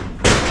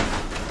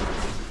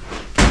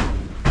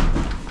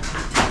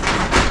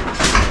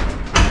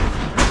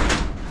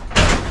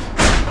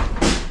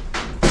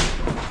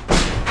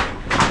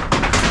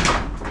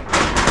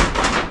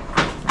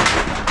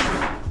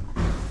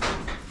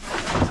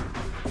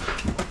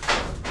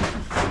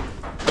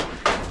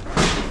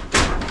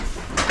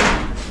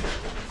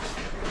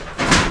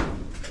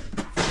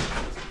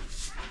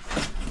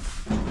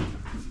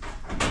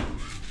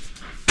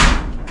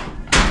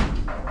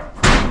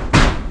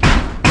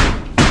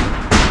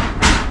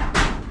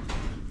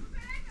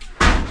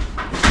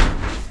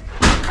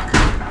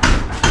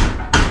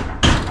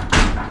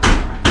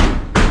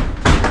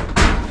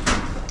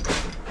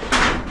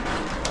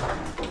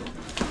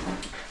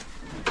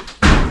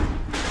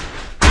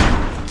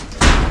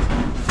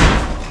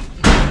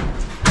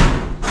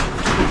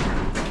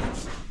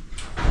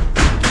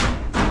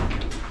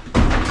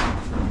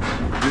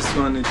 This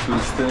one it will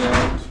stay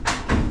out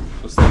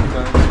for some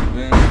time.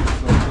 Then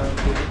sometime.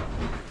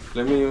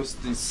 Let me use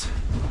this.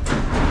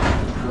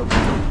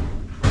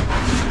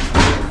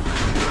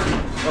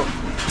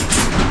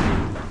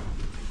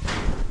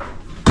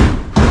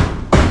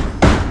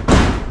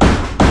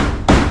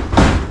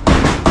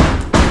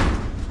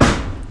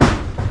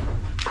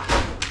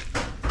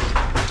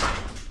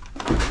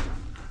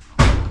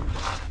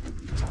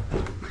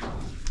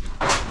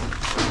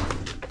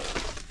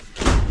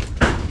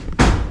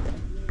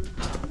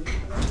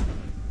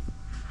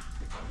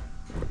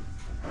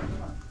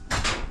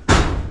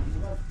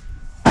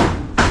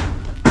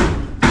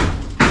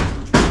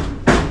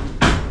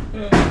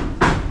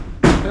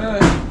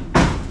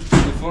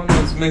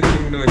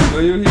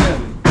 Were you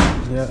hearing?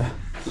 Yeah.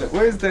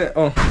 Where's the...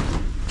 Oh.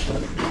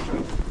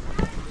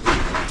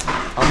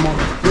 I'm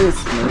on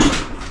this, man.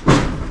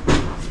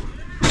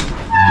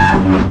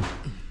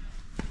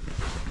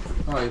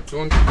 Oh, it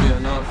won't be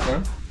enough,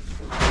 huh?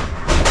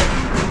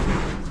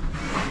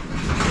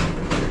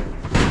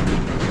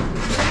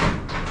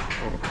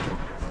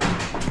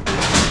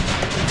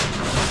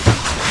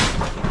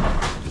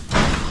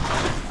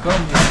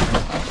 Come here.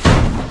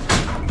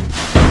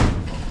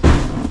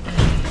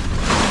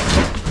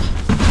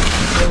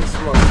 Thanks,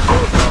 man. Go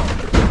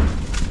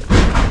down.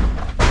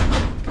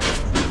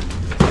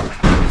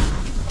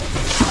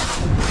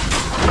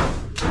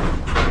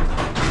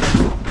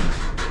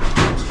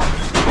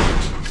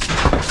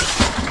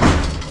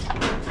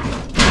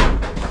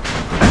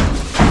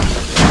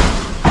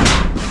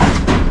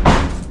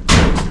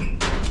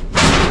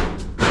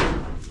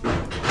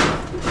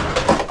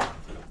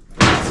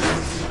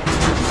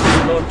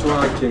 Not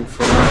working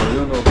for now,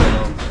 you know, for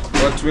now.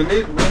 But we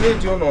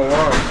need, you know,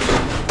 work.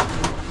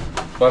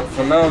 But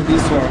for now,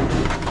 this one,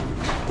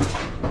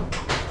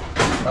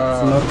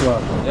 It's not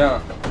working.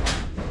 yeah,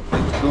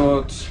 it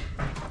got,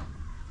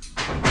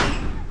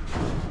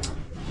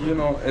 you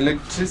know,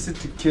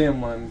 electricity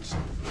came and,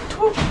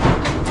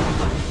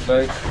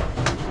 like,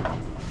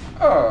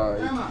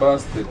 it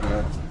busted,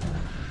 man.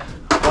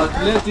 But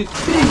let it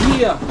be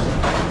here.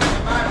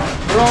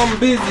 Bro, I'm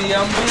busy,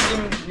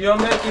 you're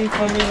making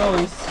funny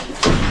noise.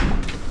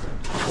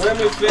 When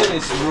we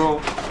finish,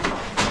 bro,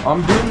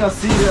 I'm doing a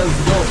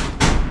serious job.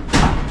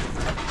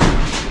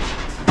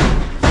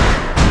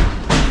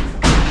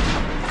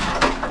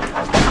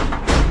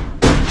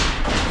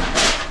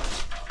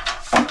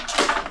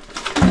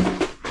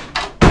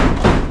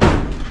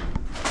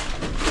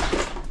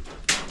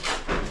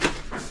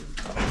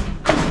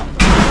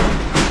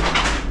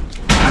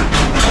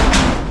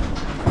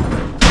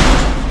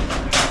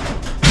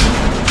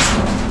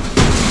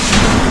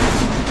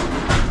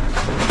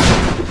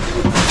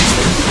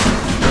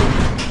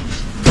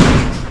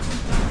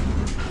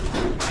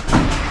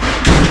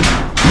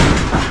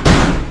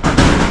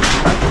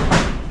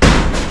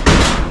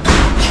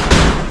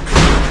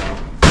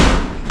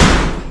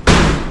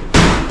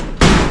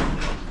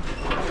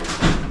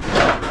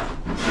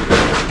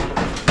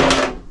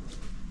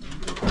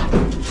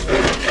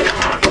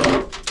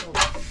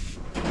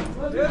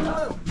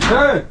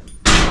 Hey!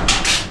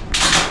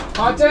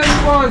 Acheni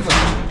kwanza.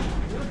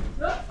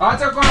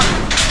 Acha kwanza.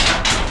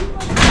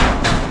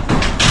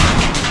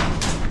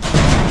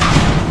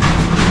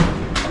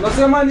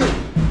 Unasema nini?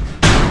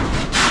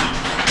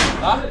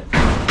 Ah?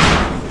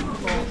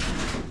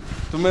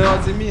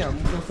 Tumewazimia,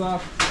 mko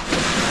safi.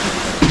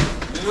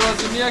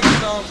 Niliwazimia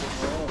kitambo.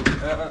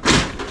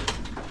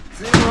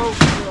 Zero.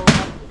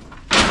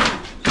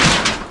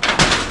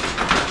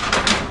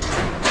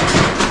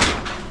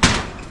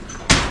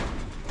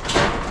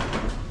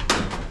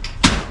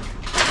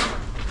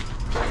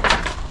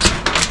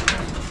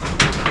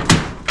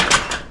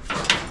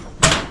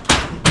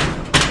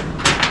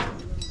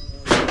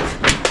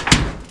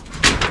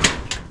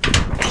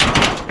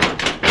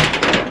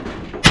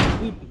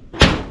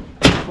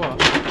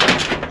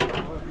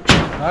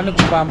 Nani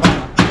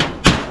kupambana?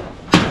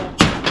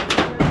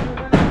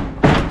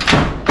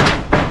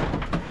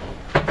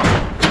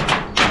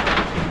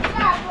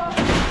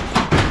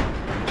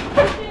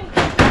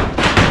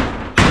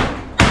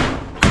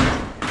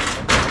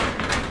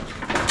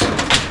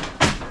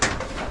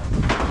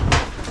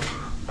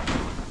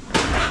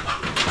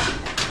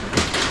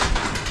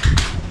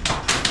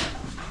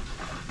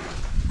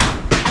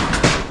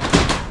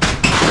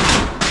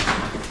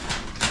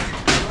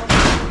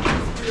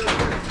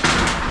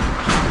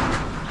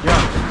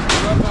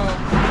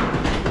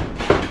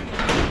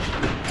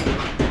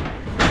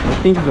 I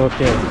think it's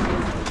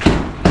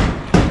okay.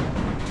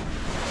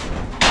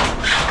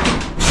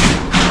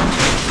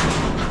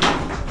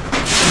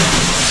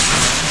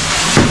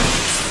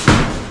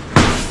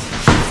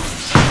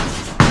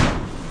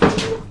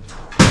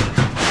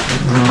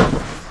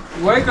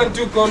 Why can't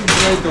you come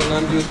Brighton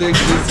and you take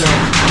this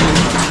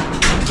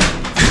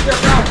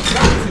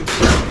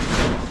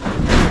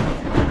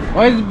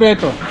Why is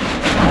better?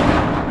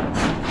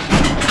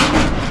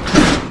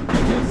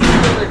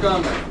 the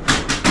camera?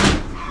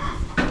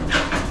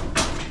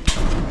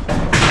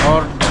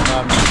 Or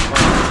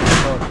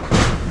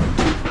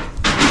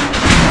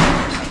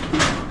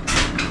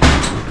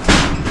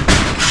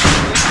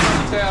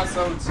Chairs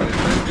outside.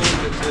 Let's go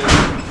with the chair.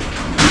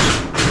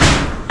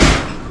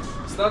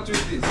 Start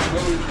with this. Go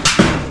with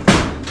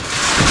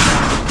this.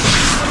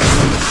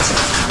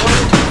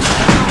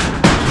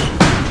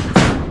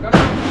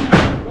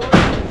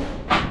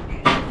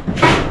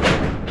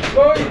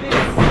 Go with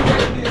this.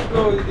 Get this.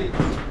 Go with this.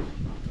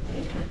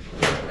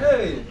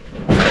 Hey,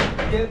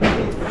 get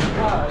this.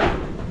 High.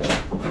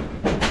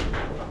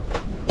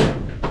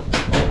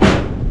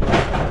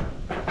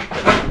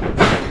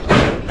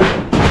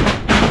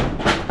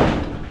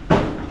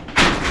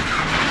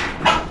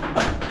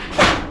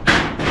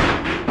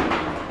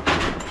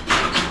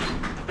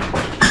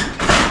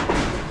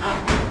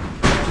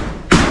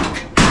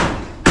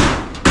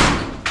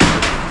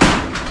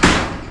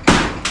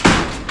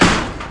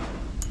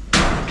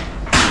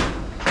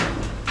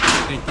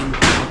 stretching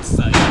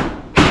outside.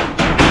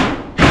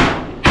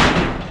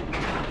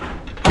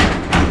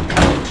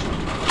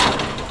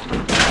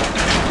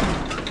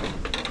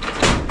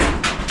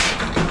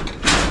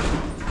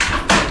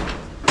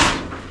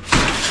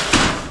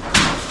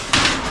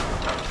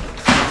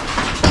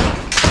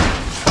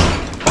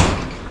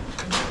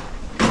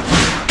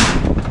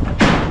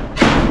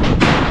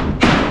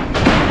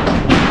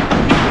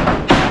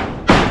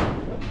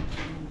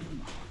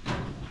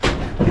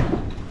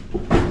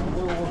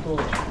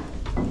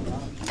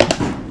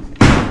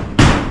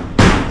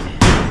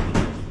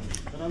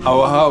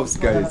 Our house,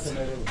 guys.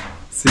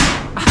 See.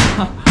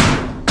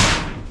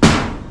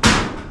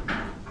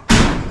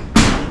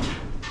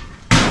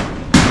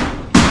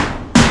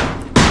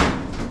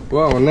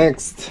 Wow,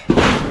 next.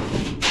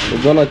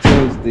 We're gonna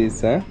change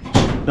this, eh?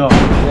 No.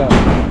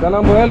 Yeah.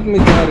 Kanambo, help me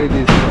carry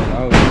this one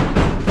out.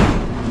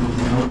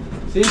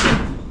 See?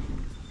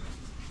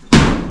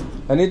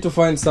 I need to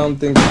find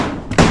something.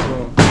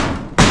 So,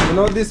 you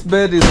know, this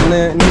bed is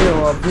new.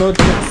 I've not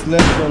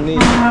slept on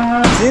it.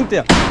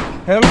 Cynthia,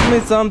 help me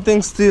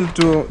something still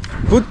to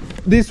put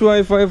this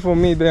Wi-Fi for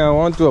me there. I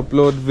want to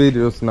upload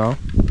videos now.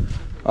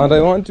 And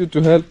I want you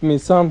to help me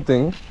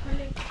something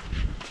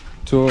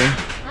to...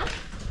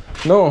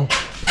 No.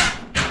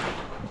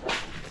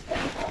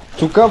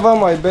 To cover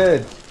my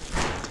bed.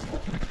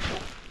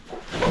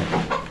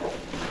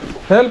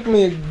 Help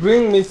me,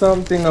 bring me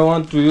something. I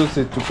want to use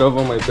it to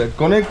cover my bed.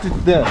 Connect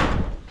it there.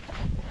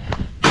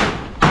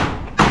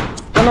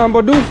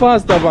 Kanambo, do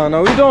faster,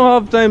 Bana. We don't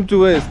have time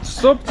to waste.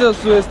 Stop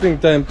just wasting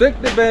time. Take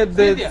the bed,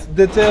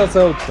 the chairs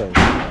outside.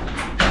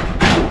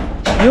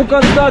 You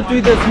can start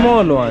with a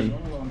small one.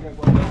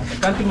 I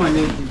can't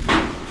manage it.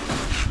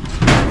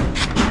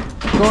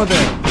 Go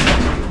there.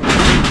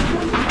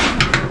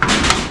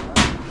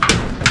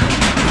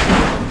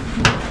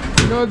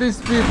 You know these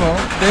people,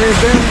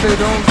 they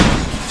don't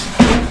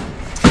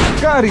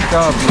carry it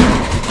up.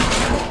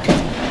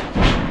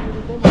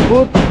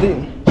 Put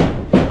the...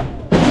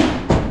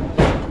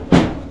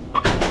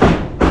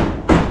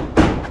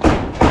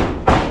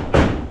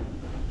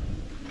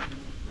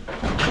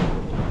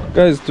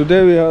 Guys,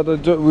 today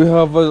we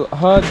have a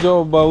hard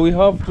job, but we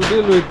have to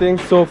deal with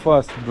things so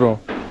fast, bro.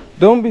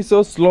 Don't be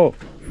so slow.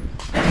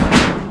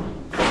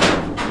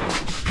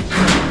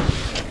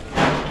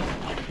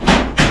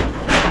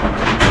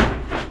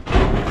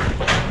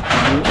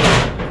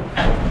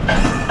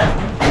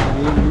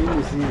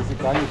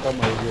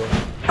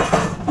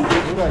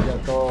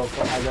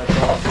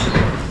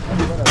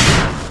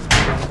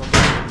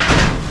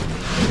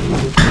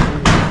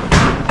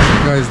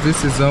 Guys,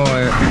 this is how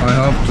I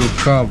have to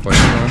cover, you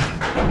know.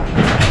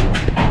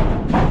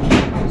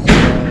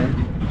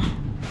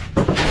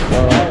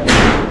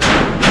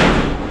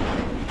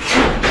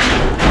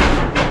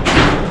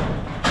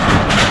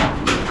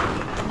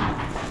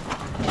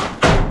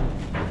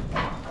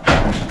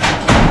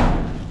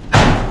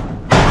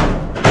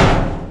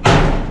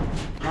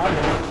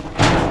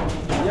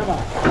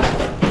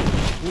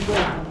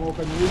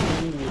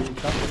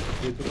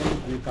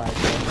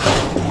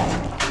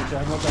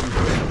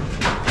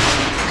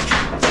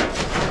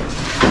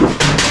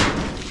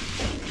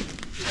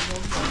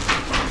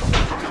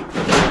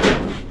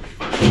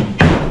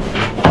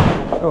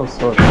 Oh,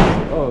 sorry.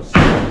 Oh,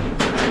 sorry.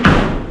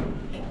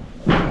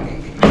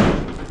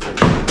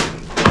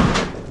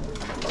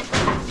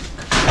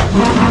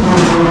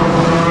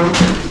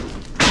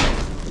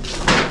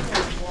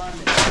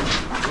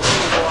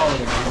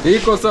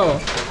 Iko sawa?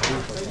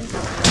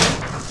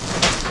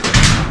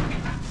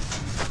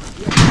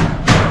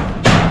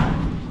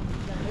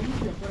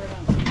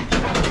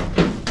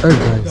 Hey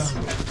guys.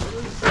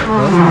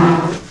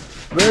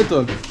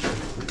 Beton.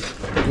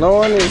 No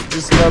one is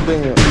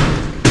disturbing you.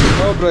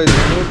 No, Bryce,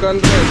 you can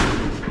rest.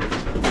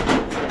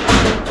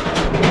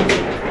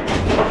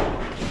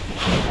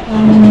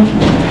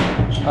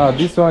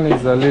 This one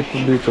is a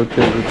little bit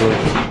okay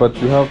because, but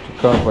you have to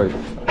cover it.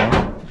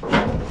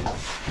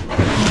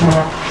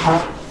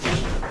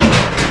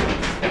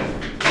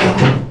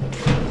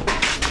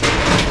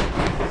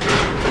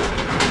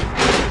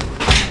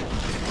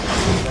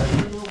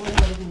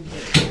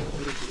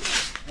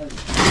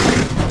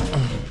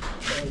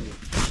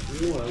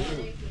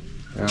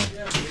 Yeah,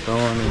 that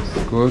one is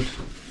good.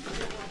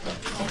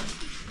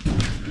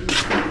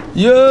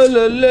 Yo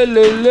la la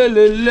la la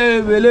la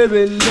la bele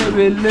bele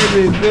bele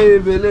bele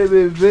bele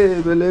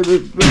bele.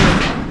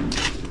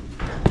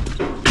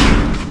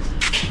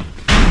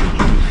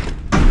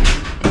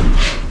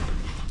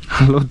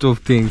 A lot of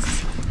things.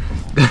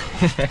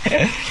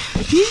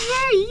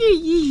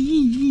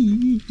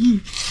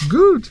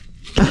 Good.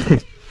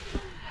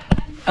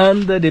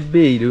 Under the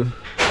bed.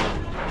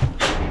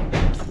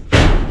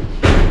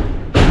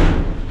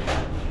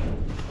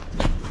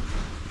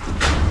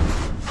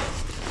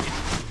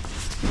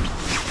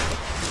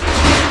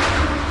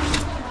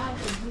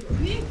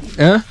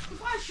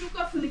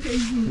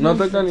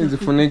 Nataka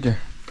nizifunike.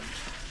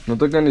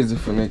 Nataka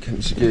nizifunike.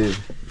 Nishike hivi.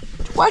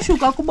 Chukua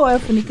shuka kubwa wewe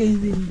funike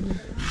hizi.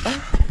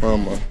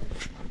 Mama.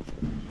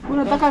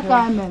 Unataka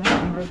kamera?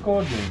 I'm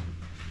recording.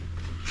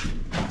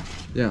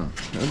 Yeah.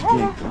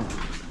 Okay.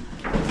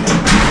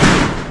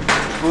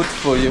 Good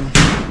for you.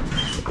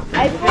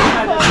 I put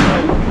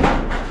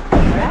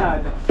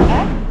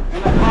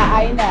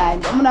haina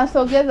haja.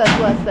 Mnasogeza tu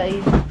sasa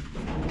hivi.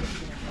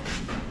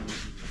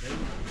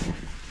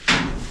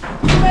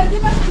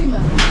 Umezima stima?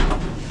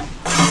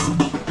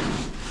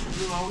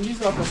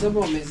 Wauliza wakasema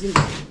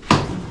wamezima.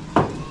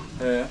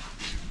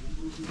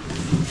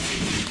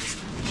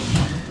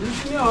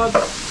 Nishimia wapi?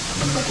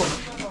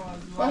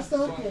 Basta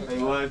okay.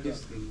 I want this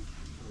thing.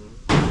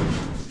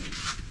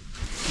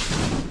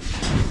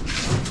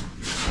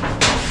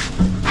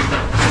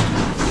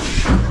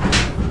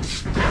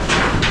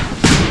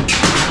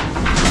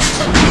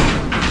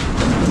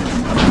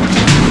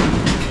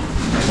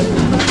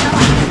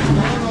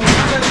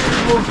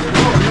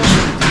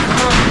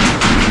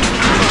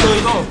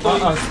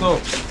 Stop.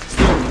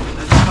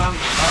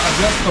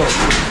 Just stop.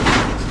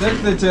 Take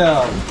the chair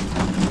out.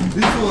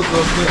 This was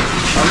okay.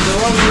 I'm the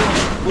one who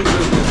put the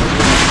chair.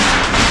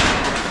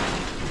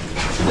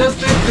 Just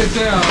take the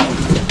chair out.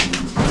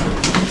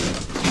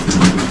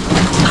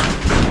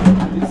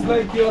 It's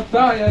like you're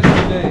tired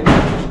today.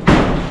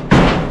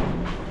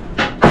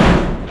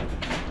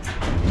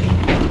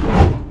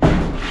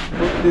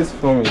 Put this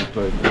for me,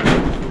 please.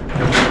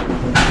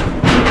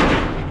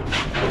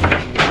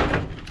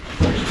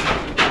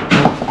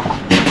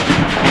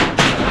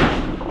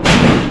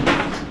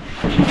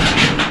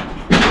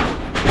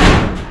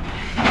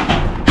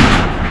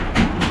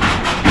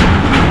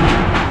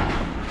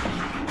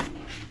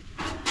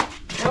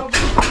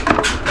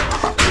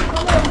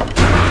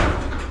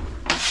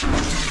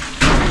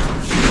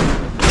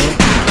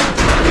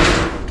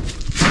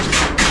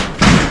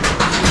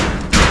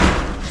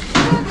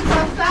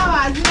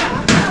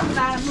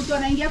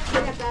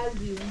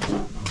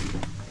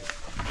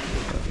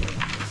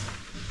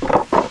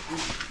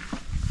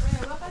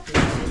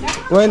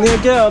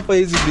 Waniwekea hapa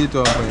hizi vitu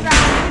hapa hivi.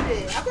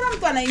 Hakuna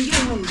mtu anaingia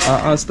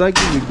huko.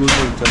 Sitaki viguzo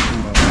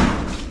utachuma.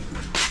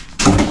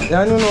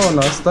 Yaani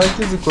unaona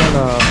sitaki ziko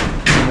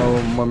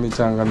na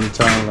michanga.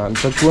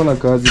 Nitakuwa na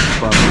kazi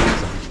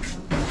kupanguza.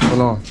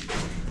 Unaona?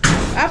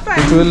 Hapa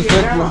It will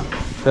take me.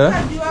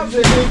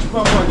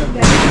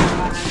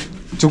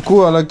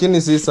 Chukua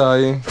lakini si saa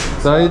hii.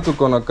 Saa hii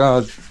tuko na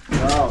kazi.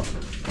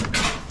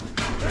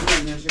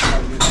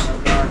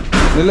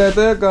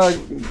 Niletee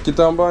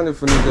kitambaa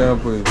nifunike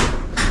hapo hivi.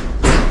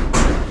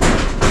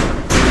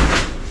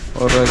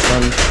 Alright,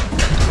 son.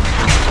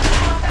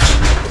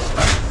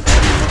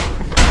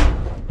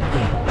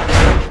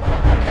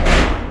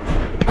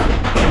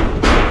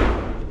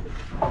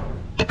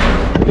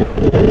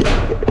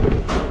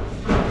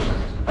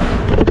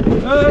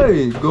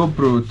 Hey,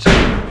 GoPro, check.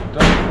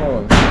 Turn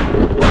on.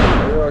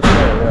 Are you okay?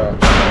 Yeah.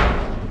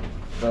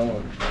 Come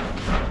on.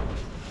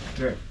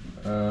 Check.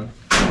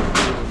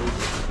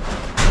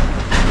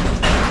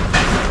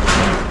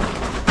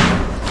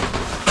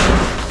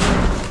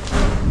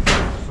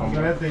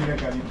 Songelete ile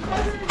karibu.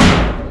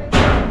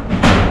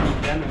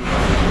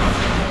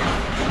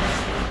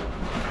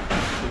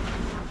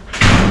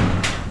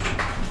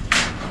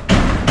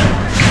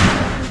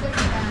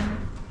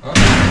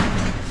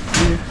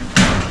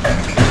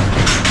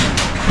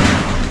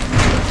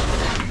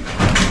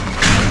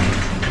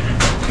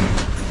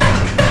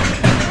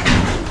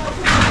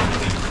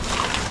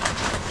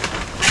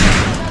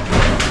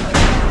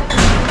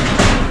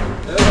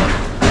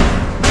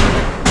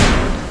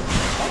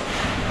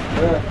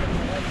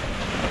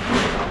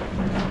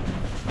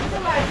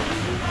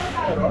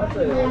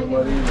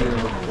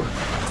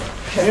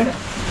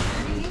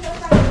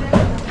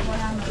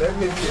 Let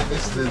me see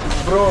this.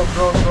 Bro,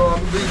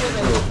 I'm busy,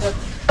 bro.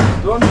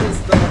 Don't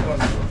disturb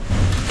us, bro.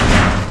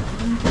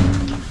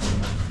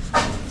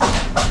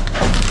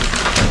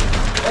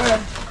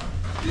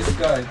 This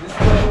guy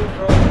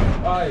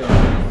from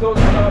Iron, he's so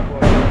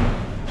stubborn.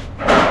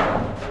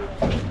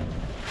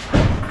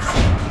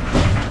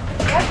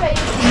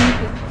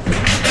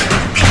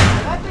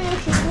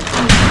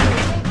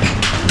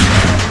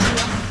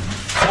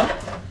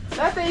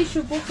 Hata hii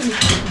shukufu ni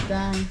kitu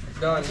gani?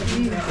 Gani?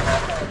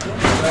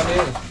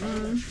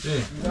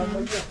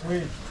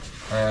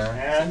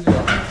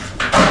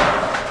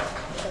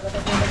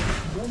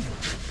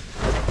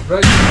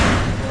 Right.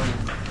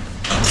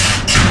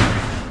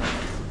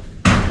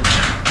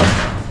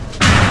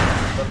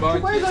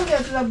 Chukua hizo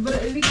viatu za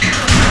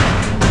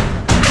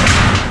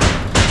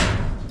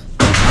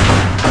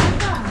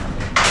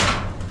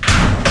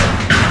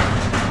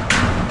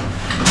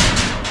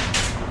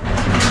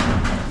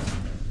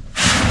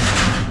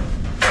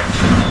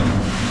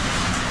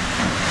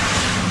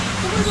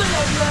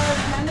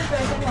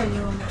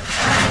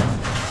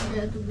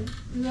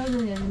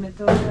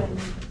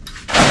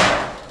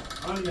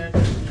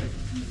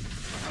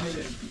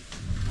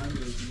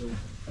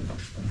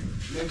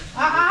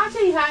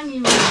acha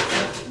ihangi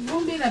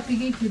vumbi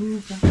inapiga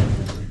ikiruka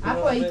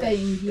hapo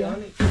haitaingia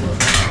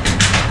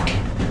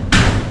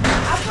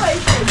hapo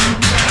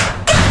haitaingia.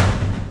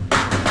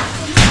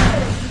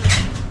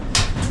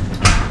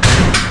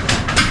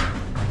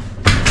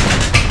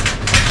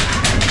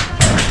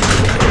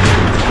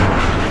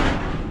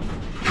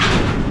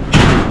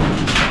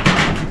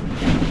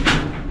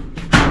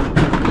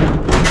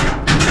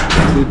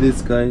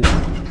 this, guys.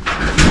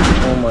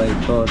 Oh my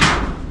god.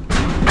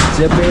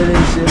 Shebele.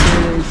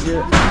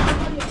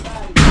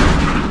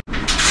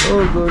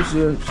 Oh gosh.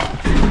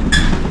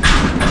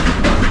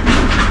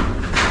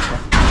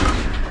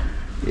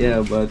 Yeah,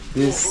 but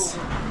this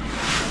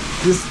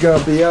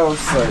gotta be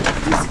outside.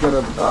 This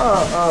gotta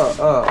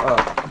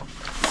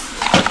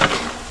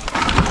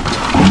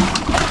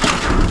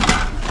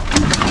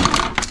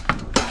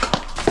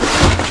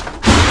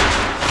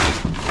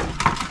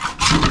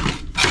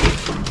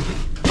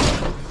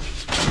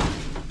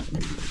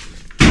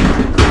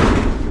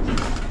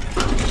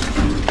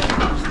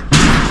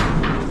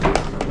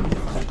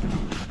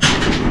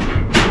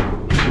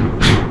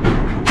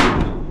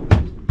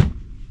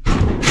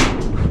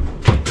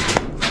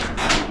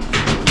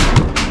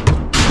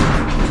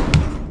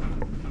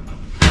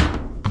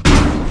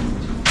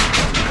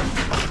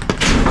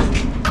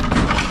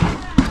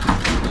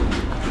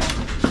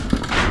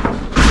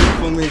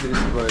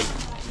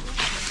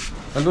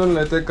Ando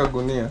nileteka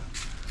gunia.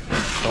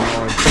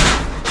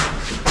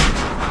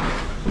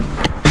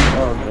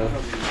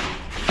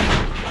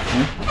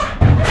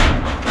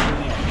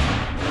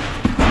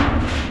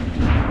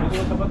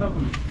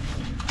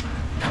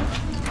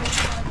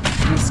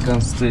 This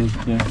can stay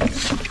here.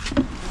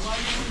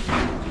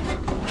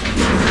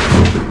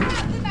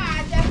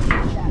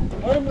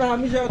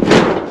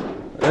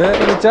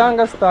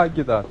 Mchanga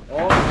staki that.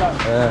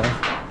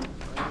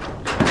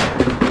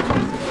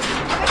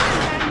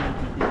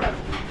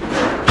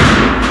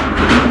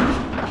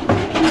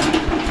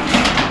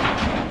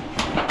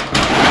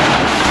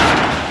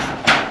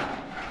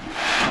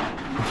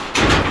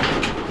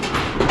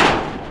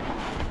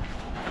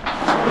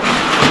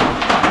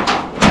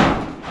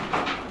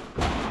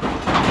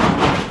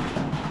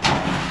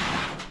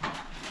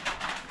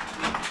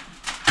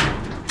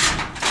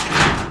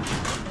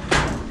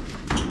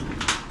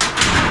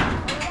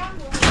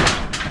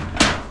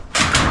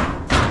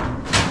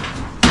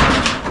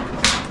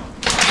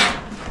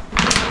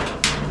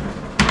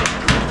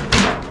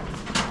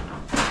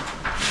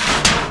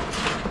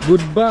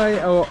 Goodbye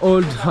our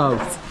old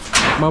house,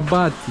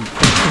 mabati.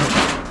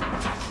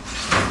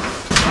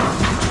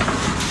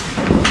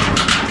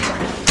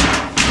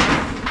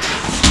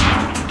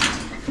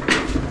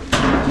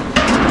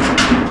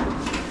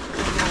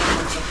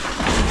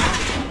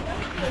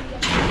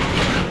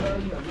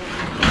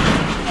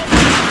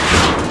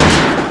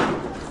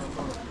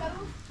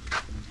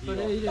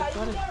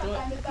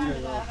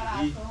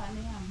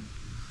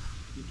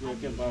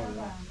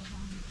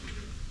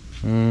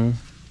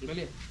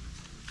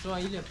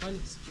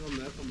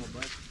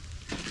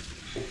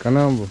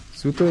 Kanambo,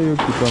 si utoe hiyo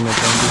kitu amekwambia.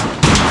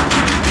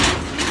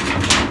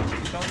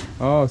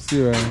 Oh, see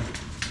you.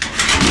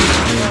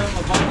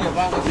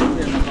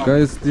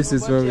 Guys, this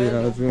is where we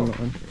are, you know.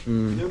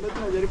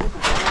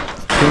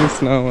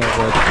 Things now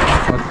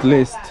are at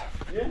least,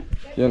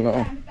 you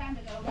know.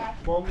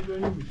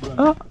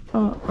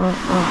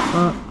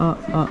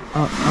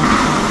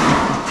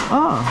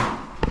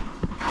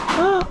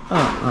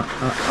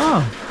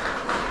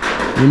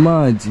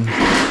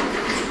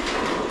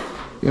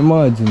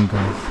 Imagine,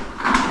 guys.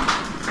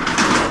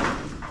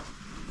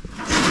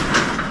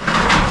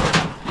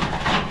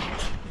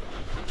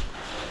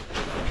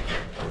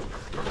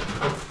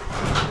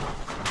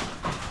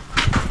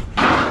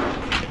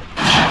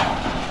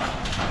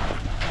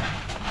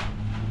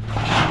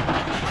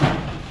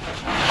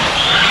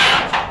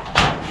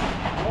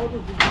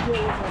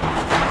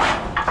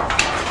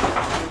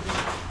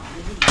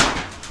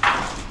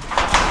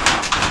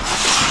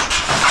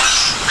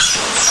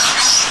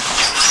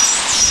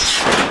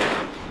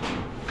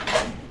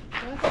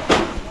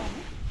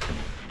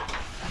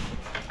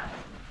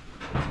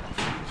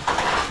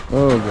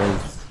 Oh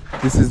guys,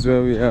 this is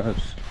where we are.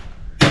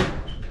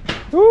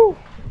 Woo!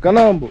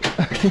 Kanambo!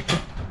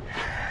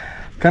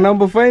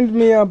 Kanambo, find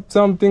me up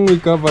something we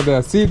cover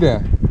there. See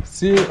there?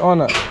 See,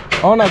 Honor,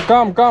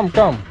 come.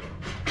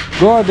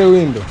 Go out the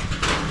window.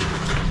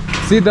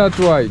 See that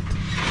white?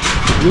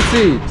 You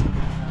see it?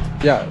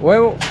 Yeah,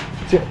 well,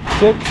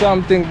 check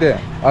something there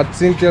at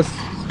Cynthia's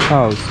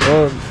house.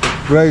 Or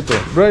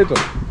Brighton.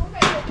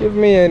 Give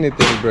me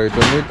anything,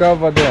 Brighton. We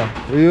cover there.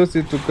 We use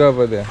it to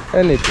cover there.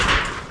 Anything.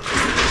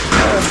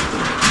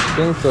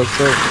 Things are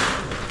so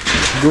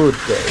good,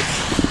 guys.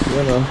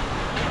 You know.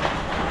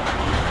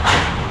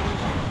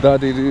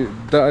 That is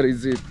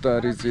it.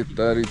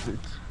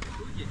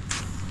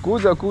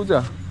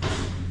 Kuja.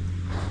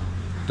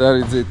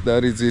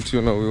 That is it.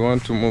 You know, we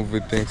want to move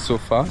with things so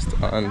fast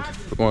and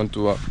we want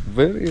to work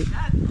very,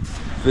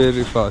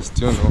 very fast.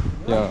 You know,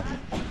 yeah.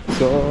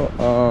 So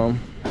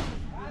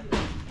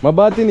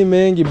mabati ni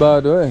mengi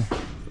bado eh.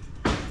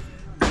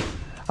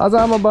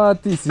 Asa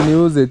mabati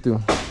siniuze tu.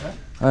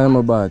 Haya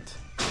mabati.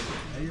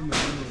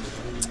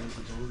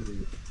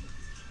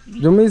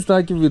 Jumi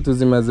sitaki vitu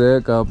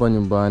zimezeeka hapa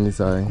nyumbani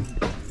sasa.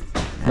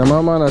 Na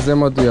mama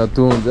anasema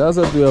tuyatunze.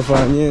 Sasa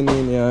tuyafanyie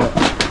nini haya?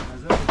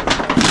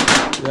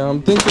 Yeah,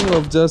 I'm thinking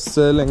of just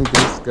selling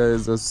these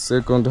guys as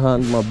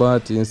second-hand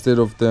mabati instead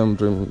of them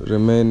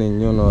remaining,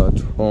 you know,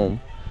 at home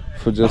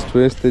for just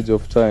wastage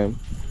of time.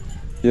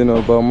 you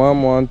know, but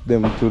mom wants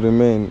them to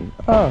remain.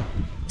 Yeah.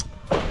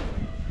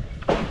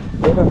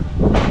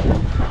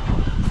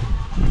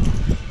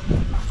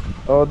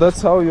 Oh,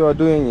 that's how you are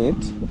doing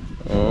it?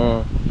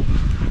 Oh.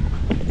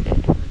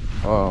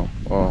 Oh,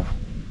 oh.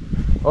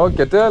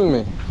 Okay, tell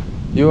me.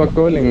 You are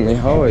calling me.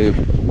 How are you?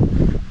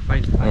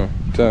 Fine, fine.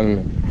 Tell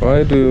me.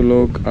 Why do you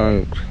look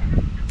angry?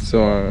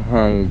 So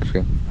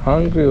hungry.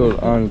 Hungry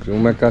or angry?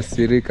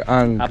 Umekasirika,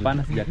 angry.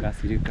 Hapana,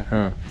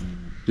 sijakasirika.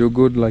 You're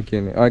good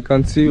lakini. I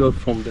can see you're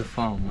from the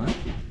farm, huh?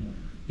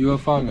 You are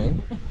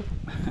farming?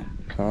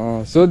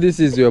 So this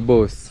is your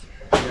boss?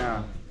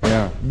 Yeah.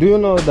 Yeah. Do you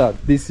know that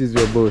this is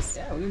your boss?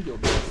 Yeah, we're your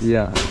boss.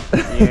 Yeah.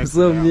 Yes,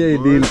 So yeah,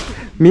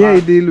 I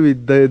deal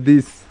with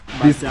this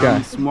But guy.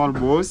 I'm small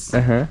boss.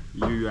 Uh-huh.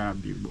 You are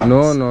big boss.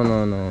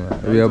 No.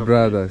 We are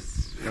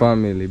brothers,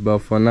 family. But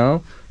for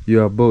now,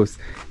 you are boss.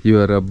 You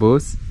are a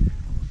boss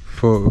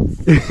for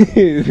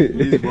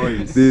These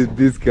boys.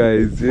 this guy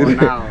is. For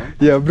now.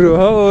 Yeah, bro.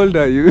 How old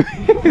are you?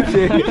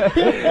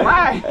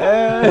 Why?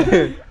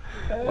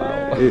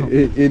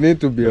 You need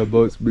to be a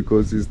boss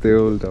because he's the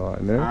older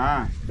one. Eh?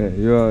 Ah. Yeah,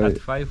 you are.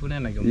 35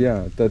 unaenda kama.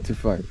 Yeah,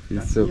 35.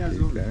 He's so years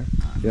big. old. Eh?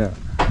 Yeah.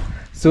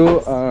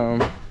 So,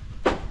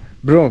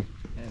 bro.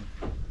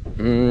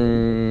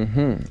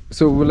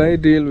 So will I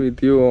deal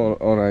with you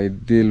or I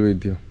deal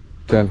with you?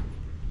 Tell.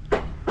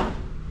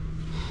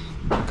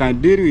 You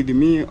can deal with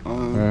me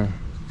or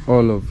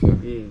All of you.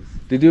 yes.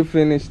 Did you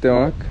finish the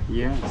work?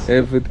 Yes.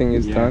 Everything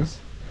is Yes. done?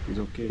 It's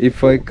okay.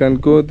 If I can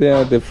go there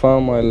at the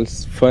farm, I'll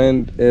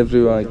find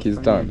every work is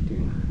done.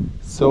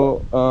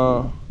 So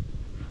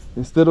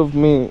instead of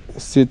me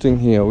sitting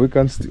here, we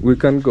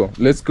can go.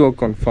 Let's go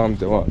confirm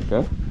the work.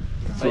 Eh?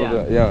 So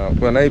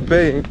when I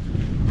pay,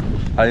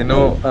 I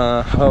know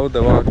how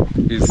the work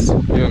is,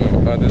 you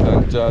know, other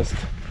than just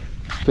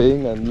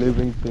paying and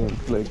leaving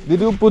things. Like,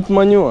 did you put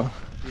manure?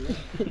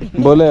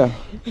 Mbolea?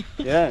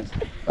 Yes.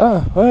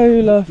 Why are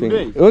you laughing?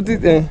 Today. What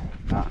is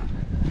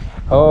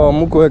Oh,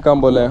 mukuweka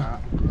mbolea.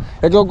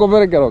 Eko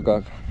koperekero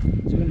kaka?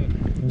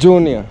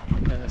 Junior.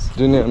 Yes.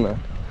 Junior na.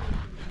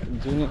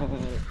 Junior.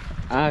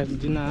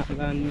 Junior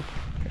gani?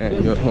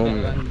 Your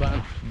home.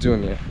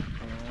 Junior.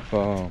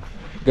 Wow.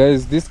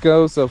 Guys, these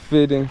cows are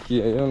feeding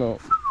here, you know.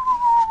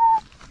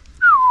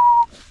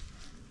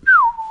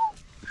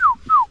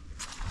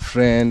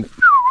 Friend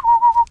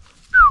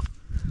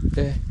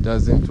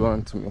doesn't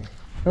want me.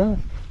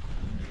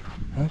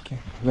 Okay,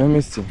 let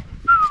me see.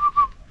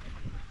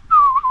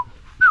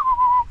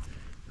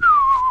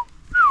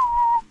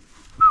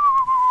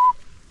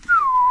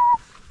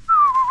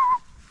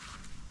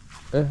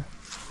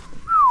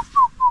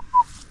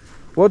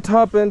 What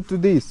happened to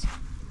this?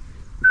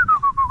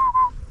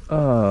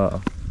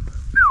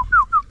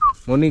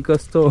 Monica,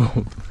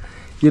 stop.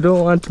 You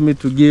don't want me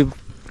to give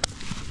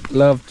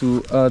love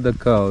to other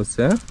cows,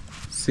 eh?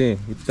 See,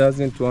 it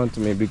doesn't want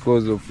me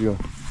because of you.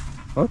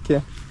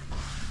 Okay.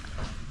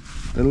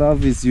 The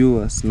love is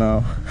yours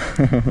now.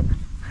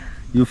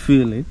 You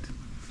feel it?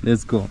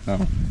 Let's go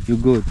now. You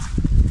good?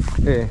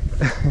 Hey.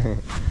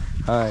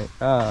 Hi.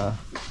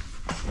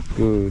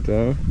 Good,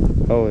 huh?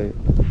 How are you?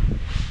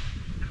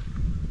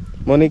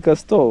 Monica,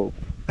 stop.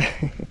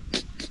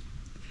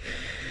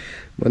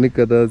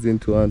 Monica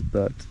doesn't want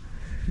that.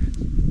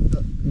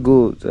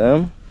 Good,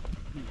 eh?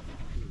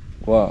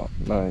 Wow,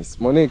 nice.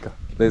 Monica,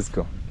 let's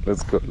go.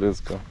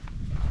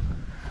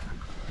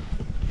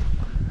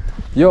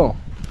 Yo,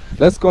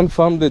 let's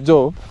confirm the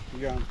job.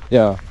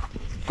 Yeah.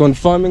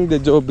 Confirming the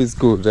job is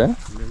good, eh?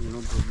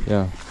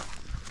 Yeah.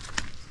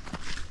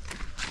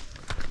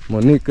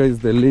 Monica is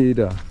the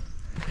leader.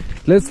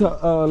 Let's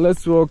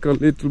walk a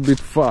little bit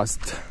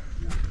fast.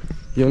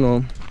 You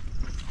know.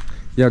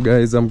 Yeah,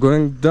 guys, I'm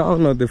going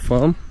down at the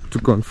farm to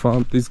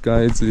confirm these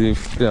guys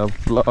if they have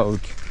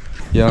plowed.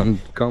 Yeah, and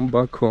come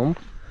back home.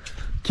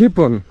 Keep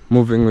on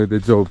moving with the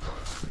job.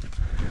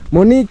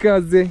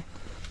 Monica.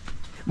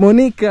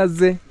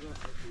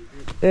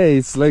 Hey,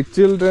 it's like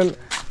children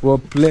were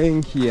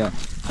playing here.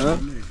 Huh?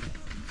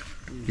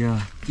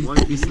 Yeah,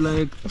 it's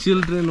like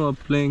children were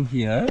playing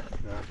here.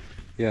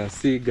 Yeah,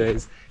 see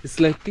guys, it's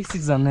like this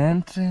is an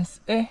entrance.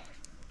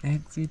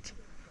 Exit.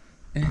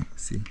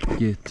 See,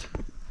 gate.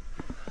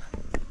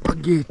 A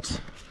gate.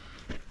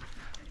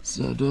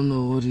 So I don't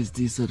know what is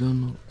this. I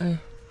don't know.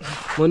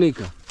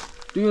 Monica,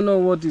 do you know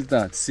what is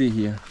that? See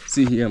here,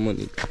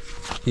 Monica.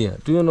 Here,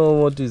 do you know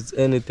what is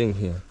anything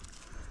here?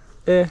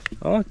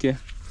 Okay,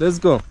 let's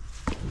go.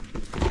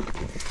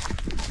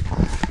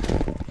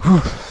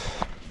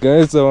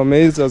 Guys, our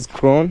maize has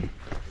grown.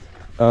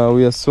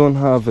 We are soon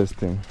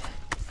harvesting.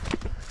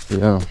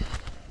 Yeah.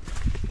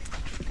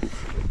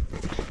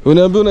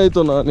 Unaambia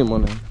unaitwa nani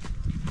mwana?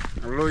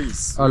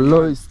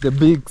 Alois, the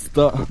big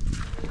star,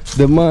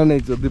 the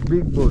manager, the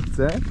big boss,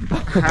 eh?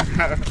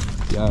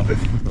 Yeah.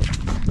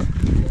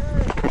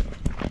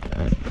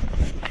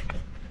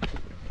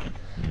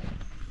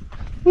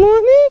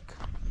 Monique.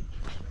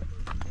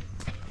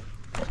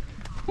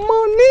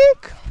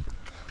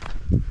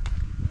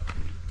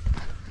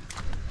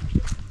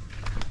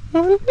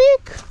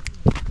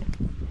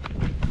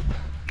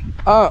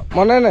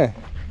 Manene.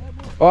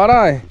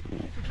 Alright.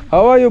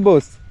 How are you,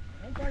 boss?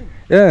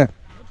 Yeah.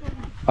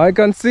 I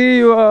can see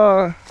you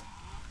are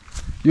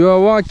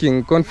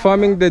working,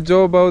 confirming the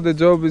job, how the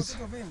job is.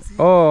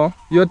 Oh,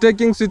 you're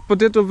taking sweet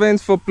potato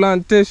veins for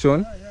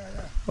plantation?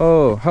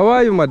 Oh, how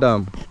are you,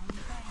 madam?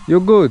 You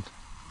good?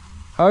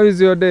 How is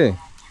your day?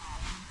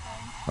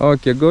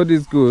 Okay, God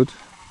is good.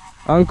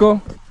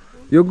 Uncle,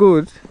 you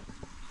good?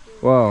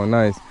 Wow,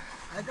 nice.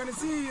 I can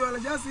see you are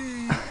just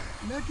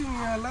making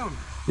alarm.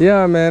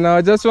 Yeah, man,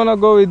 I just want to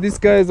go with these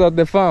guys at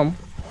the farm.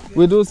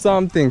 We do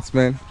some things,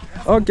 man.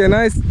 Okay,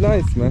 nice,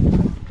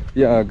 man.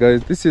 Yeah,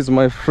 guys, this is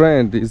my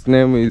friend. His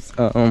name is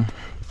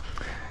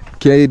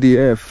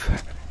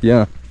KDF.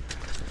 Yeah.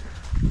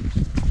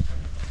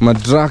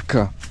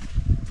 Madraka.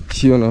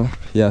 You know.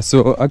 Yeah,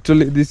 so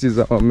actually this is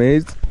our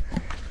maize.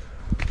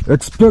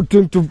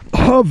 Expecting to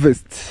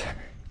harvest.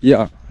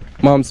 Yeah,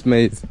 mom's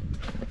maize.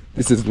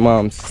 This is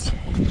mom's.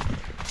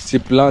 She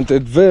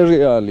planted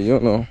very early, you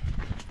know.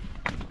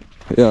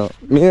 Yeah,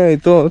 me, I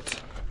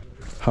thought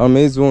her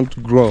maize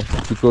won't grow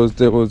because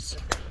there was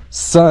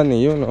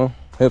sunny, you know.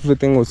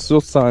 Everything was so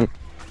sunny.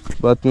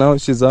 But now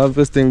she's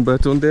harvesting.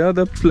 But on the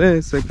other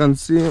place, I can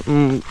see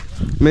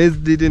maize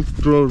didn't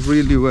grow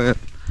really well,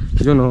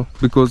 you know,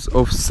 because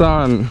of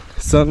sun.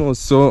 Sun was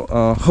so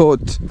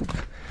hot,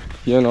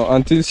 you know,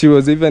 until she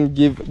was even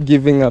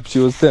giving up. She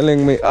was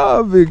telling me,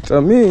 Victor,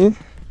 me,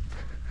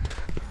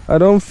 I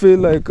don't feel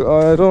like,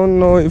 I don't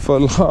know if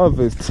I'll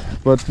harvest.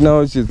 But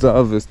now she's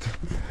harvesting.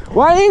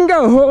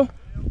 Wainga,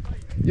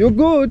 you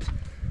good?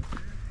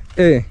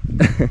 Hey.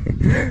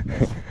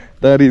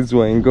 That is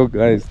Waingo,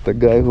 guys, the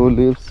guy who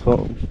lives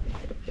home,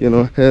 you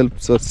know,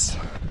 helps us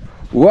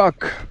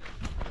work.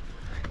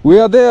 We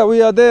are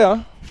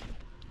there.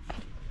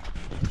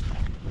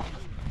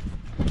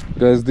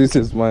 Guys, this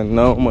is my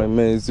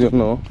maize, you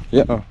know.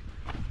 Yeah,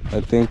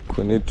 I think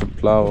we need to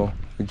plow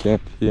again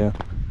here.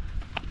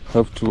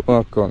 Have to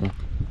work on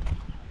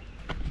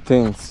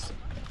things,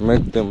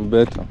 make them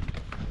better.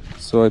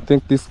 So I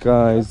think this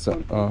guy is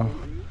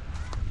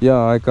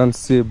yeah, I can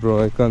see,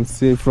 bro. I can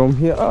see from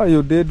here.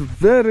 You did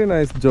very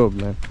nice job,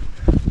 man.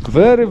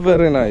 Very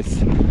nice.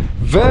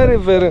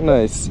 Very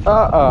nice.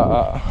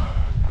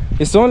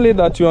 It's only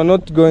that you are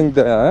not going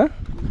there, eh?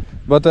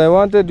 But I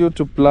wanted you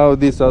to plow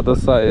this other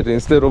side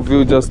instead of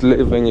you just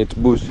leaving it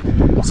bush.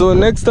 So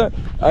next time,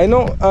 I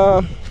know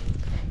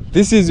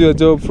this is your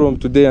job from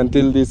today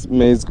until this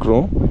maize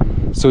grow.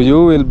 So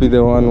you will be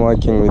the one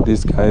working with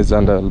these guys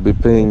and I'll be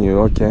paying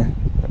you, okay?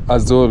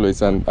 As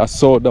always, and a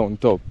soda on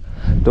top.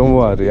 Don't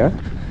worry, eh?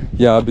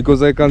 Yeah,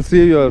 because I can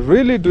see you are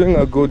really doing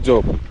a good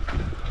job.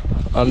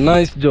 A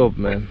nice job,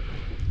 man.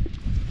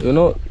 You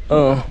know,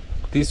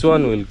 this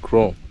one will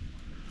grow.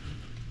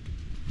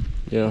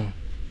 Yeah.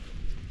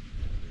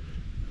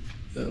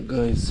 Yeah,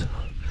 guys.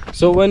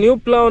 So when you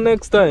plow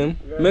next time,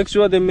 make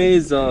sure the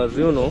maize are,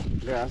 you know,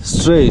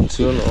 straight,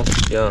 you know.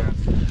 Yeah.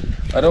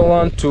 I don't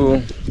want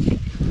to.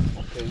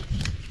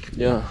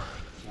 Yeah.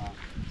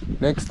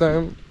 Next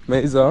time,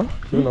 maize are,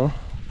 you know.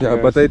 Yeah,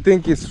 but I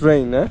think it's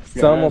rain, eh?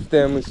 Some of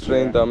them is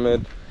rain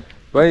damage.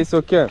 But it's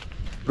okay.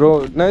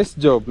 Bro, nice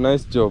job.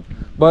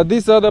 But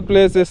these other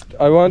places,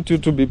 I want you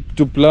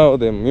to plow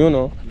them, you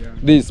know.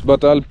 This,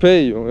 but I'll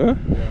pay you, eh?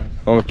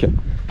 Okay.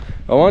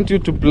 I want you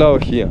to plow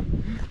here.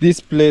 This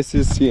place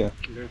is here.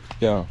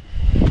 Yeah.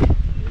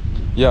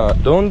 Yeah,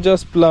 don't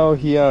just plow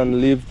here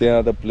and leave the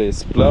other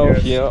place. Plow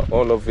here,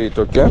 all of it,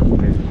 okay?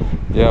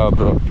 Yeah,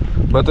 bro.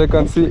 But I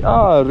can see,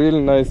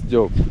 real nice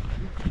job.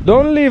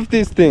 Don't leave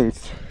these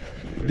things.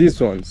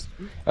 These ones,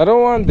 I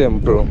don't want them,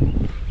 bro.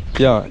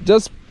 Yeah,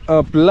 just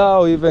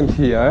plow even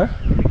here, eh?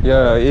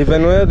 Yeah,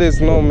 even where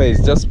there's no maize,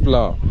 just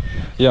plow.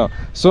 Yeah,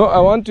 so I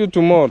want you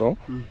tomorrow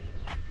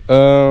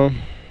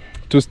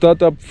to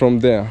start up from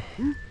there.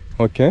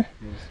 Okay?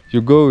 You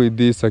go with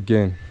this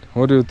again.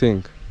 What do you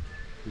think?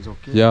 It's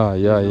okay.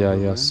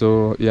 Yeah.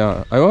 So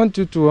yeah, I want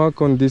you to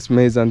work on this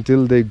maize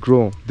until they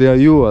grow. They are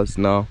yours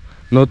now,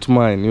 not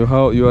mine. You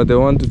are the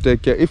one to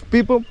take care. If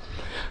people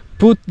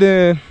put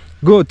the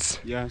goats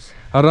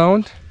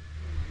around,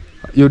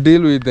 you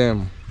deal with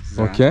them.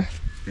 Okay?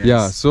 Yes.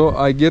 Yeah, so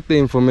I get the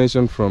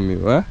information from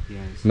you, eh?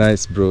 Yes.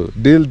 Nice, bro.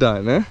 Deal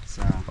done, eh?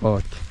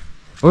 Okay.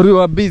 Or you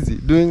are busy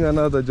doing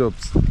other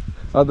jobs?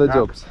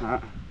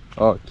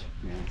 Okay.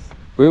 Yes.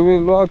 We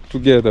will work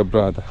together,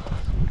 brother.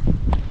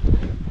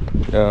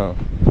 Yeah.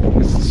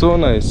 It's so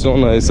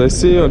nice. I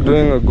see you're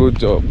doing a good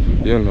job,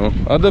 you know.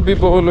 Other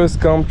people always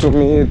come to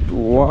me to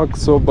work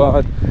so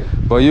bad,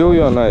 but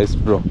you're nice,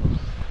 bro.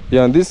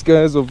 Yeah, and these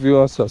guys of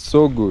yours are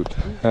so good,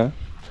 eh?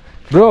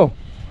 Bro,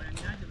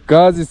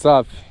 kazi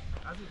safi.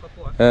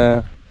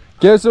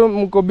 Kesho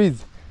mko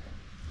busy?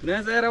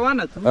 Tunaweza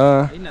elewana tu.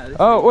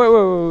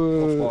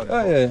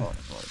 Wait.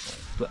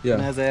 Yeah.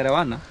 Tunaweza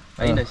elewana,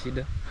 haina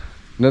shida.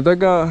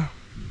 Nataka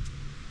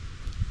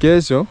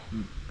kesho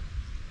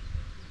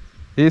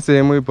hii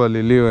sehemu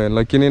ipaliliwe,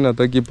 lakini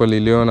nataka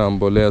ipaliliwe na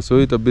mbolea.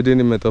 So itabidi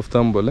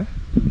nimetafuta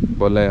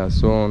mbolea.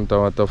 So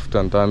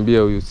nitawatafuta,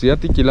 nitaambia huyu. Si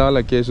ati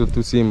kilala kesho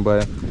tu si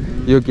mbaya.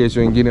 Hiyo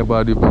kesho ingine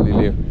bado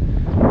ipaliliwe.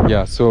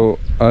 Yeah, so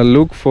I'll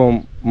look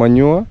for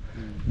manure.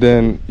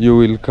 then you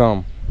will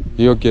come.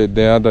 Okay,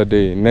 the other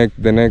day,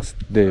 the next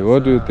day.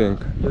 What do you think?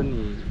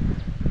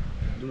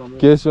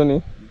 Kesho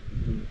ni?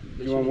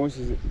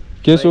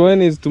 Kesho,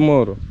 when is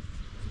tomorrow?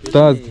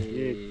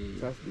 Thursday.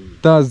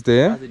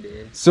 Thursday, eh?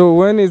 So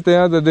when is the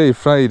other day?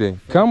 Friday.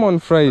 Come on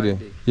Friday.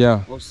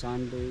 Yeah. Or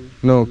Sunday.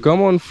 No,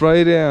 come on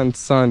Friday and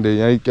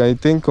Sunday. I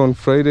think on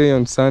Friday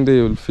and Sunday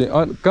you'll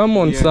feel. Come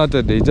on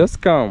Saturday.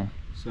 Just come.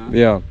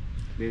 Yeah.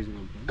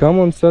 Come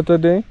on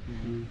Saturday,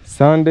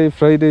 Sunday,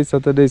 Friday,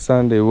 Saturday,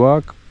 Sunday.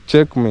 Work.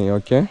 Check me,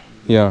 okay?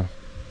 Yeah.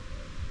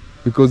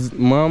 Because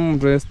mom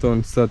rests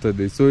on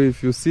Saturday. So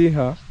if you see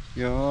her,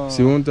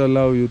 she won't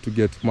allow you to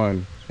get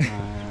money.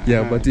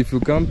 Yeah, but if you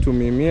come to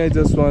me, I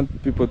just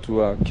want people to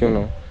work, you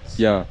know.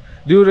 Yeah.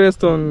 Do you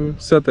rest on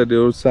Saturday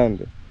or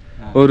Sunday?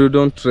 Or you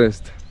don't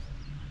rest?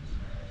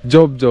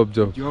 Job.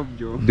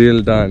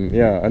 Deal done.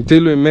 Yeah.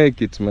 Until we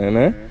make it, man,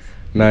 eh? Yes.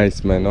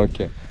 Nice, man.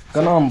 Okay.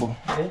 Kanambo.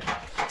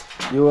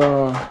 You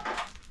are...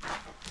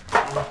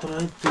 I'm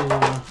trying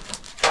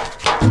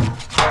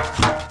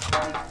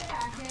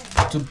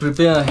to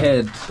prepare a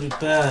head.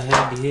 Prepare a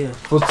head here.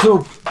 For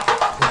soup.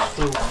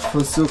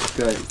 For soup,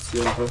 guys.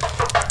 Yeah.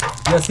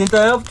 Jacinta,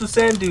 I have to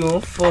send you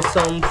for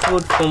some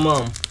food for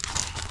mom.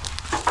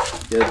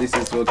 Yeah, this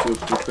is what we're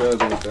preparing,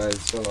 guys.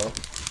 So,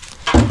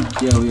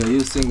 yeah, we are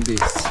using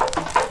this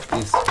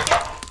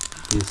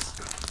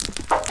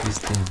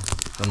thing.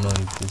 I don't know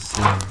if you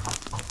see.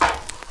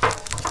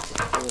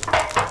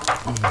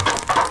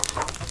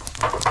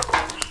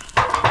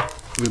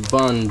 We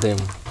burn them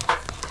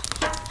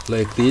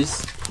like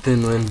this.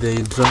 Then when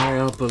they dry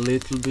up a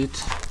little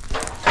bit,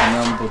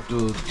 number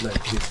two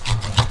like this.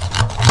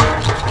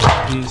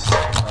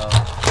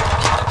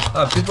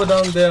 People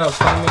down there are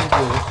coming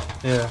good.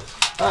 Yeah.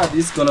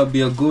 This is gonna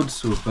be a good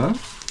soup, huh?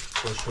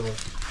 For sure.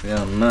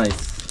 Yeah,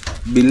 nice.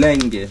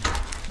 Bilenge.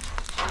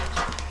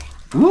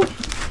 Woo.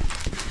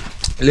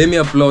 Let me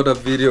upload a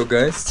video,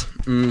 guys.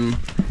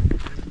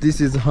 This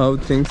is how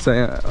things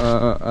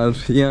are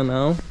here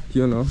now,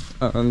 you know,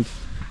 and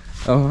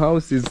our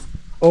house is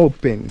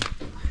open,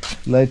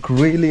 like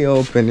really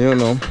open, you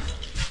know.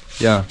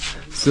 Yeah.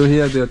 So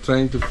here they are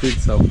trying to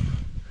fix up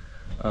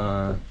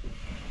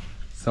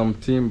some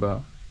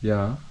timber,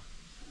 yeah,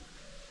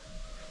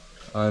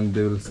 and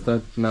they will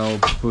start now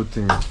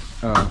putting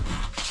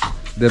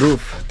the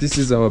roof. This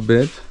is our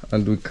bed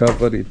and we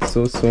cover it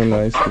so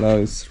nice. Now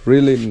it's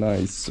really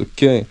nice.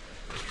 Okay,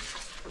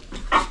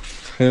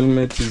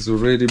 helmet is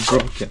already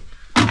broken.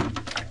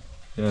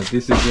 Yeah,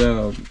 this is where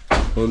I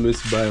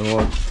always buy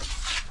water,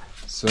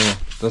 so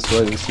that's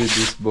why you see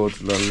this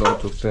bottle, a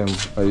lot of them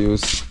I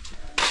use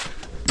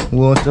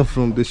water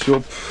from the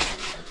shop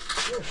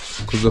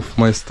because of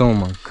my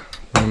stomach,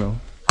 you know.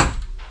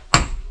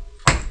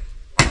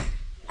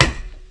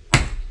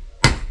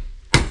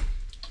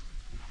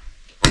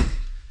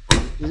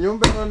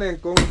 Nyumba no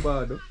nenkong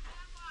bado.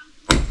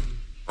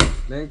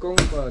 Nenkong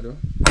bado.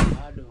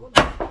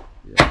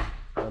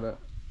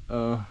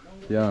 Yeah.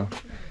 Yeah.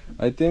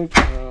 I think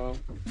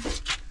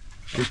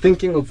we're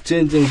thinking of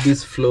changing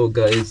this floor,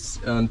 guys,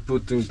 and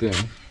putting them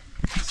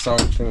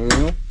something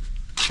new.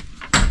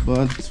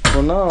 But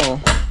for now,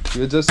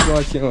 we're just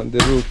working on the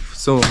roof.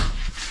 So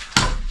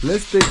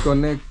let's stay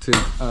connected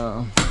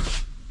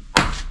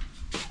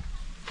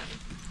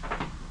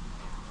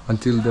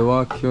until the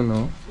work, you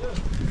know,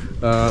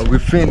 we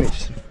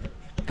finish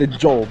the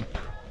job.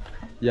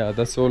 Yeah,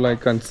 that's all I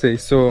can say.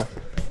 So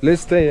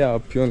let's stay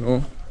up, you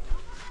know,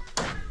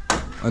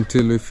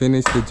 until we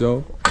finish the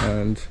job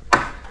and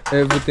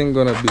everything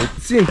gonna be.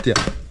 Cynthia,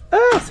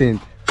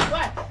 Cynthia,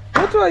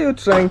 what are you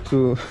trying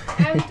to?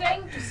 I'm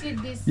trying to see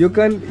this. You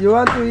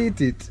want to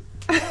eat it?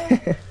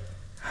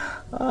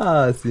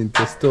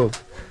 Cynthia, stop.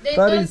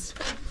 That is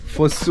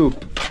for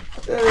soup.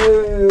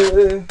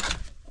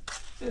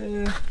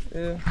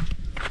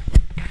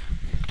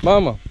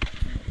 Mama,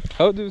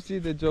 how do you see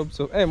the job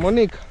so? Hey,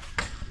 Monique,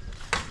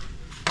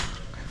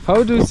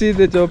 how do you see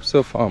the job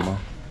so far, Ma?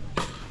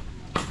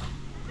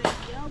 The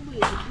job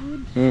is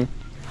good.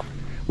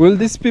 Will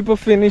these people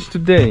finish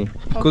today?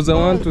 Because I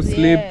want to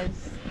sleep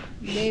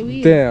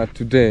there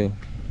today.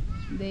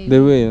 They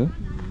will?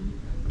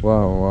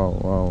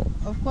 Wow.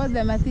 Of course,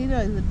 the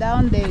material is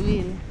down, they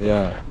will.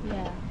 Yeah.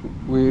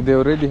 They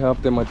already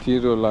have the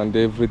material and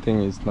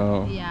everything is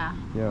now. Yeah.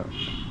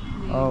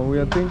 We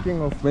are thinking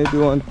of maybe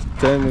one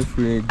time if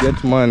we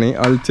get money,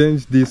 I'll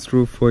change this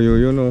roof for you.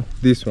 You know,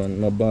 this one,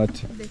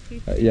 Mabati.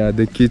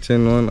 The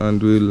kitchen one,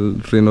 and we'll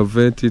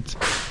renovate it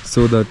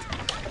so that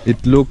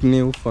it look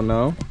new for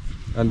now.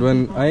 And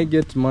when I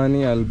get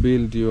money, I'll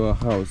build you a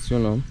house, you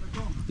know.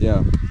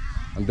 Yeah.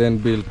 And then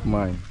build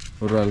mine.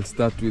 Or I'll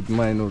start with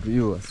mine or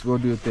yours.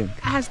 What do you think?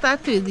 I'll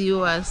start with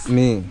yours.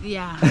 Me?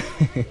 Yeah.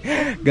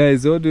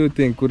 Guys, what do you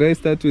think? Could I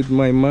start with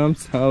my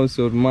mom's house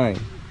or mine?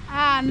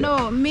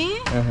 No, me?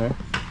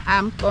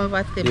 I'm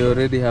comfortable. You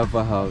already have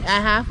a house. I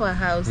have a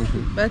house.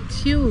 But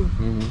you,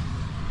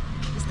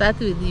 start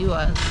with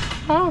yours.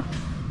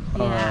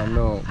 Yeah.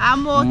 No.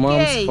 I'm okay.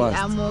 Mom's first.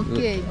 I'm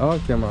okay.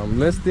 Okay, Mom.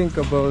 Let's think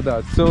about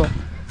that. So,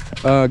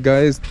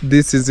 guys,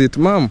 this is it.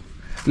 Mom,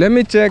 Let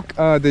me check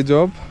the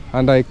job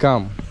and I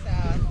come.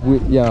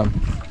 Yeah.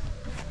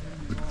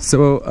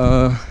 So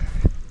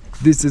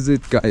this is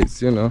it,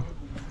 guys. You know,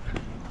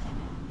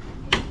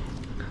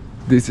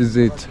 this is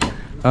it.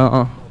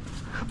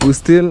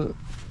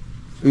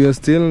 We are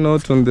still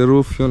not on the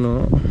roof, you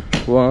know,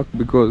 work,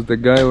 because the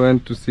guy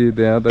went to see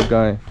the other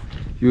guy,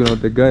 you know,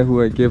 the guy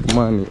who I gave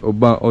money,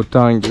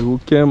 Otange, who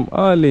came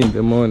early in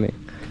the morning,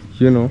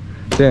 you know,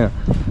 there.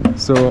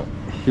 So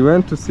he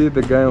went to see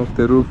the guy of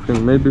the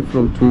roofing. Maybe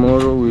from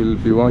tomorrow we'll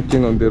be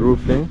working on the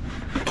roofing,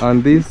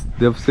 and this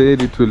they've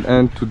said it will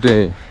end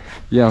today.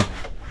 Yeah.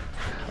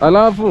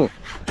 Alafu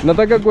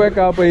nataka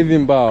kuweka hapa hivi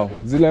mbao,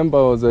 zile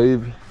mbao za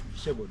hivi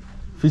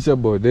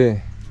fisherboard,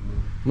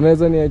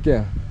 mnaweza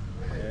niwekea?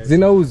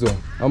 Zinauzwa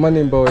ama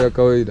ni mbao ya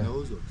kawaida?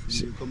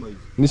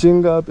 Ni shilingi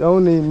ngapi au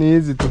ni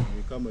hizi tu?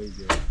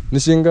 Ni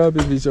shilingi ngapi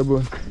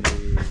fisherboard?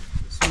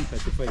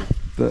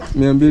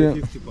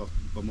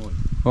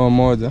 250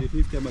 moja.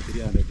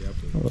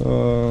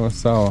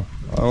 Sawa.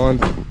 I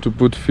want to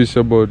put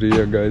fisherboard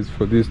here, guys,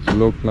 for this to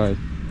look nice.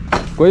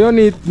 Kwa hiyo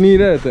ni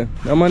rete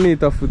ama ni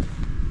itafute?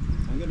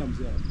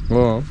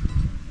 Oh.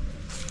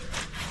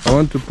 I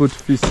want to put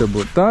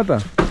fisherboard.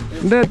 Tata,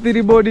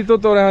 ndetiri body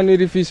totore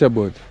haniri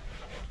fisherboard.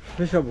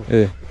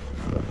 Fisherboard?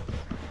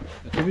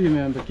 Tabi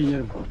imeanza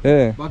kinyermo.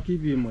 Baki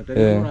bimo,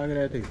 tayari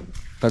agrete.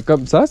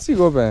 Takab sasi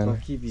go ben.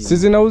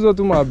 Sisi nauzo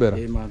tu mabera.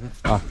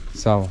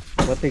 Sawa.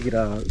 Wote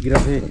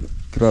grave.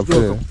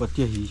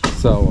 Kupatia hii.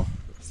 Sawa.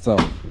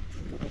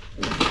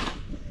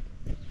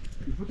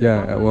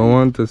 Yeah, I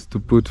want us to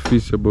put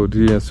fisherboard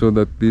here so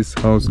that this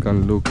house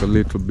can look a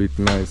little bit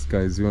nice,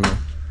 guys, you know.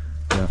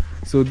 Yeah.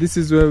 So this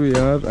is where we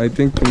are. I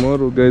think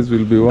tomorrow, guys,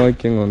 we'll be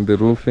working on the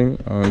roofing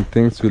and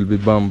things will be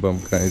bam,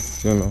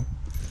 guys, you know.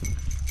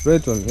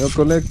 Breton, you're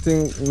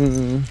collecting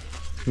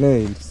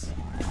nails.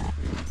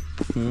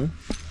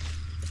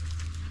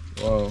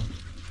 Wow.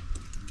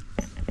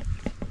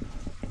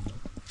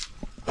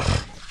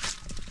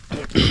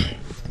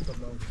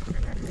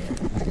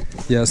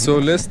 Yeah, so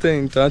let's stay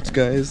in touch,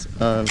 guys,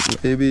 and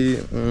maybe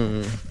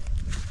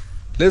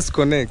let's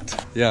connect.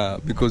 Yeah,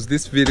 because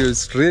this video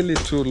is really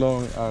too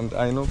long and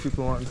I know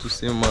people want to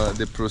see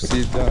the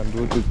procedure and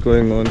what is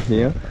going on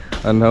here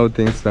and how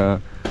things are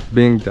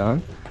being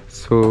done.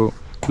 So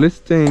let's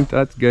stay in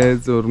touch,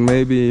 guys, or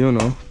maybe, you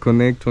know,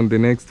 connect on the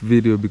next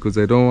video, because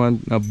I don't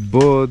want to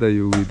bother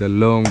you with a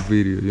long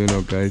video, you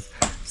know, guys.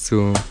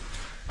 So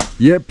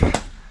yep,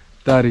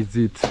 that is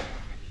it.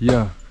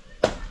 Yeah,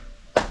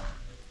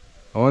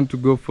 I want to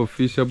go for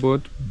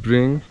fisherboard,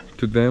 bring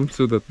to them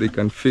so that they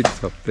can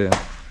fix up there.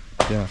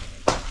 Yeah.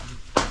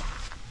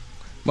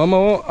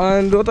 Mama,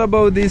 and what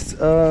about this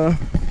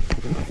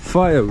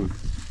firewood?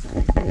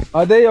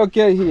 Are they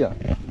okay here?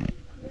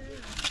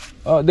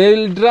 Oh, they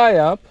will dry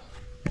up.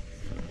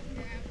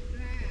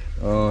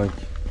 Oh,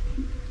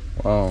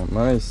 wow,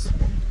 nice.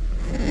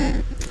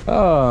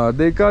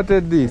 They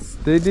cutted this.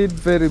 They did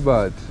very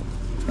bad.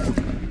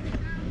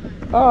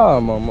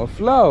 Mama,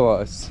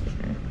 flowers.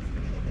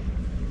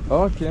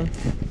 Okay.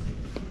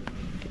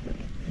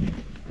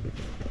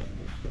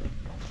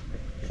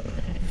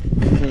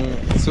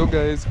 So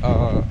guys,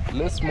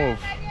 let's move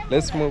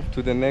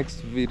to the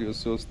next video.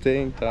 So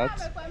stay in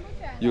touch.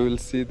 You will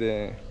see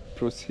the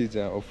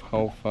procedure of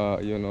how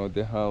far, you know,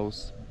 the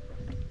house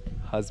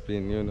has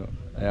been, you know,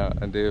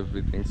 and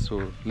everything.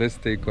 So let's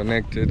stay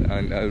connected,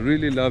 and I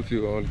really love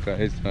you all,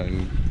 guys,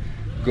 and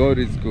God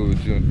is good,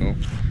 you know.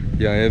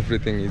 Yeah,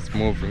 everything is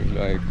moving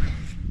like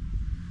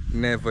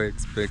never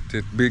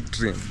expected. Big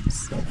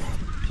dreams,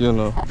 you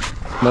know.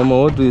 Mama,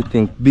 what do you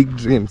think? Big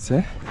dreams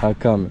are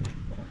coming.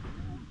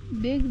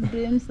 Big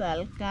dreams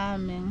are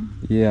coming.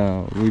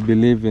 Yeah, we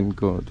believe in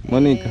God.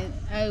 Monica,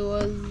 I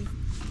was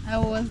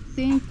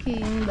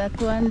thinking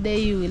that one day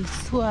you will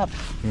swap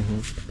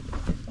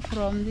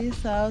from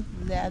this house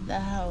to the other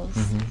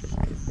house,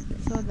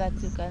 so that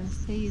you can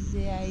stay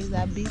there. It's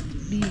a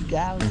big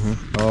house.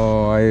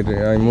 Oh,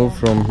 I moved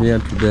from here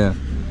to there,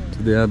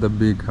 to the other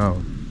big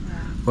house.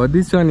 But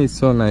this one is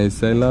so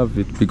nice. I love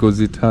it because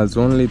it has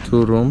only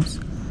 2 rooms,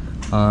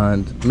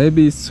 and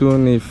maybe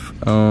soon, if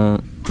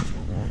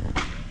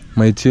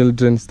my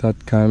children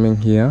start coming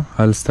here,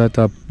 I'll start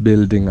up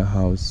building a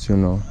house, you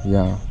know.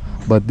 Yeah,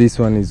 but this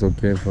one is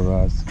okay for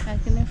us.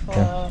 Actually,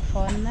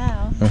 for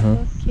now,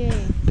 it's okay.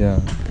 Yeah.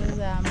 Because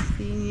I'm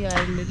seeing you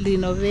are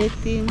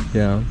renovating.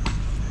 Yeah.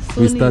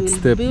 Soon we start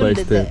step by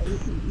step.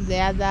 The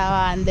other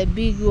one, the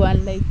big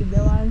one, like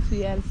the ones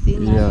we are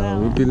seeing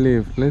around. We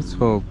believe. Let's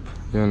hope,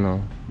 you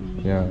know.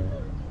 Yeah.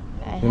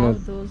 I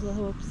have those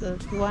hopes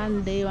that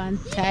one day, one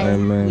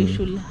time, we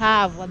should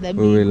have the big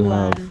one. We will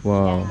have.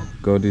 Wow, yeah.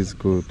 God is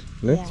good.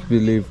 Let's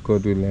believe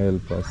God will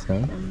help us.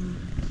 Huh?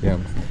 Yeah.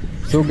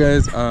 So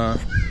guys,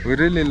 we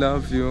really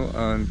love you,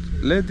 and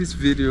let this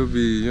video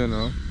be, you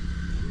know,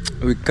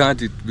 we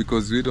cut it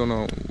because we don't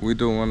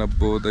want to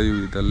bother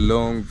you with a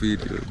long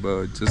video,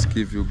 but just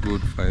give you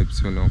good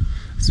vibes, you know.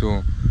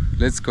 So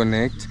let's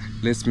connect,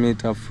 let's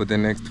meet up for the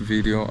next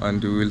video,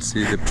 and we will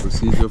see the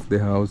procedure of the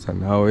house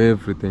and how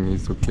everything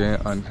is okay,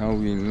 and how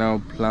we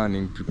now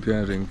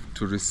preparing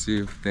to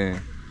receive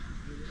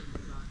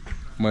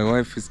my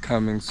wife is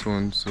coming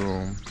soon,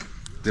 so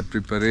the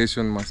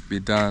preparation must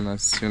be done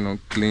as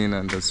clean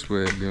and as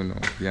well,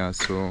 yeah.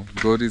 So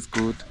God is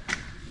good.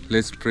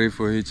 Let's pray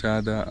for each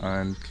other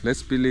and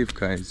let's believe,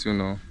 guys,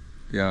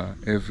 yeah,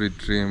 every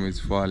dream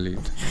is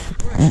valid.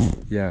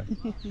 Yeah,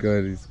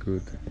 God is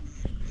good.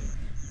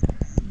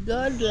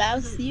 God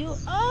loves you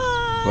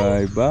all.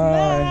 Bye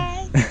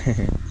bye.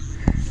 Bye.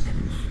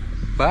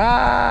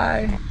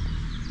 Bye.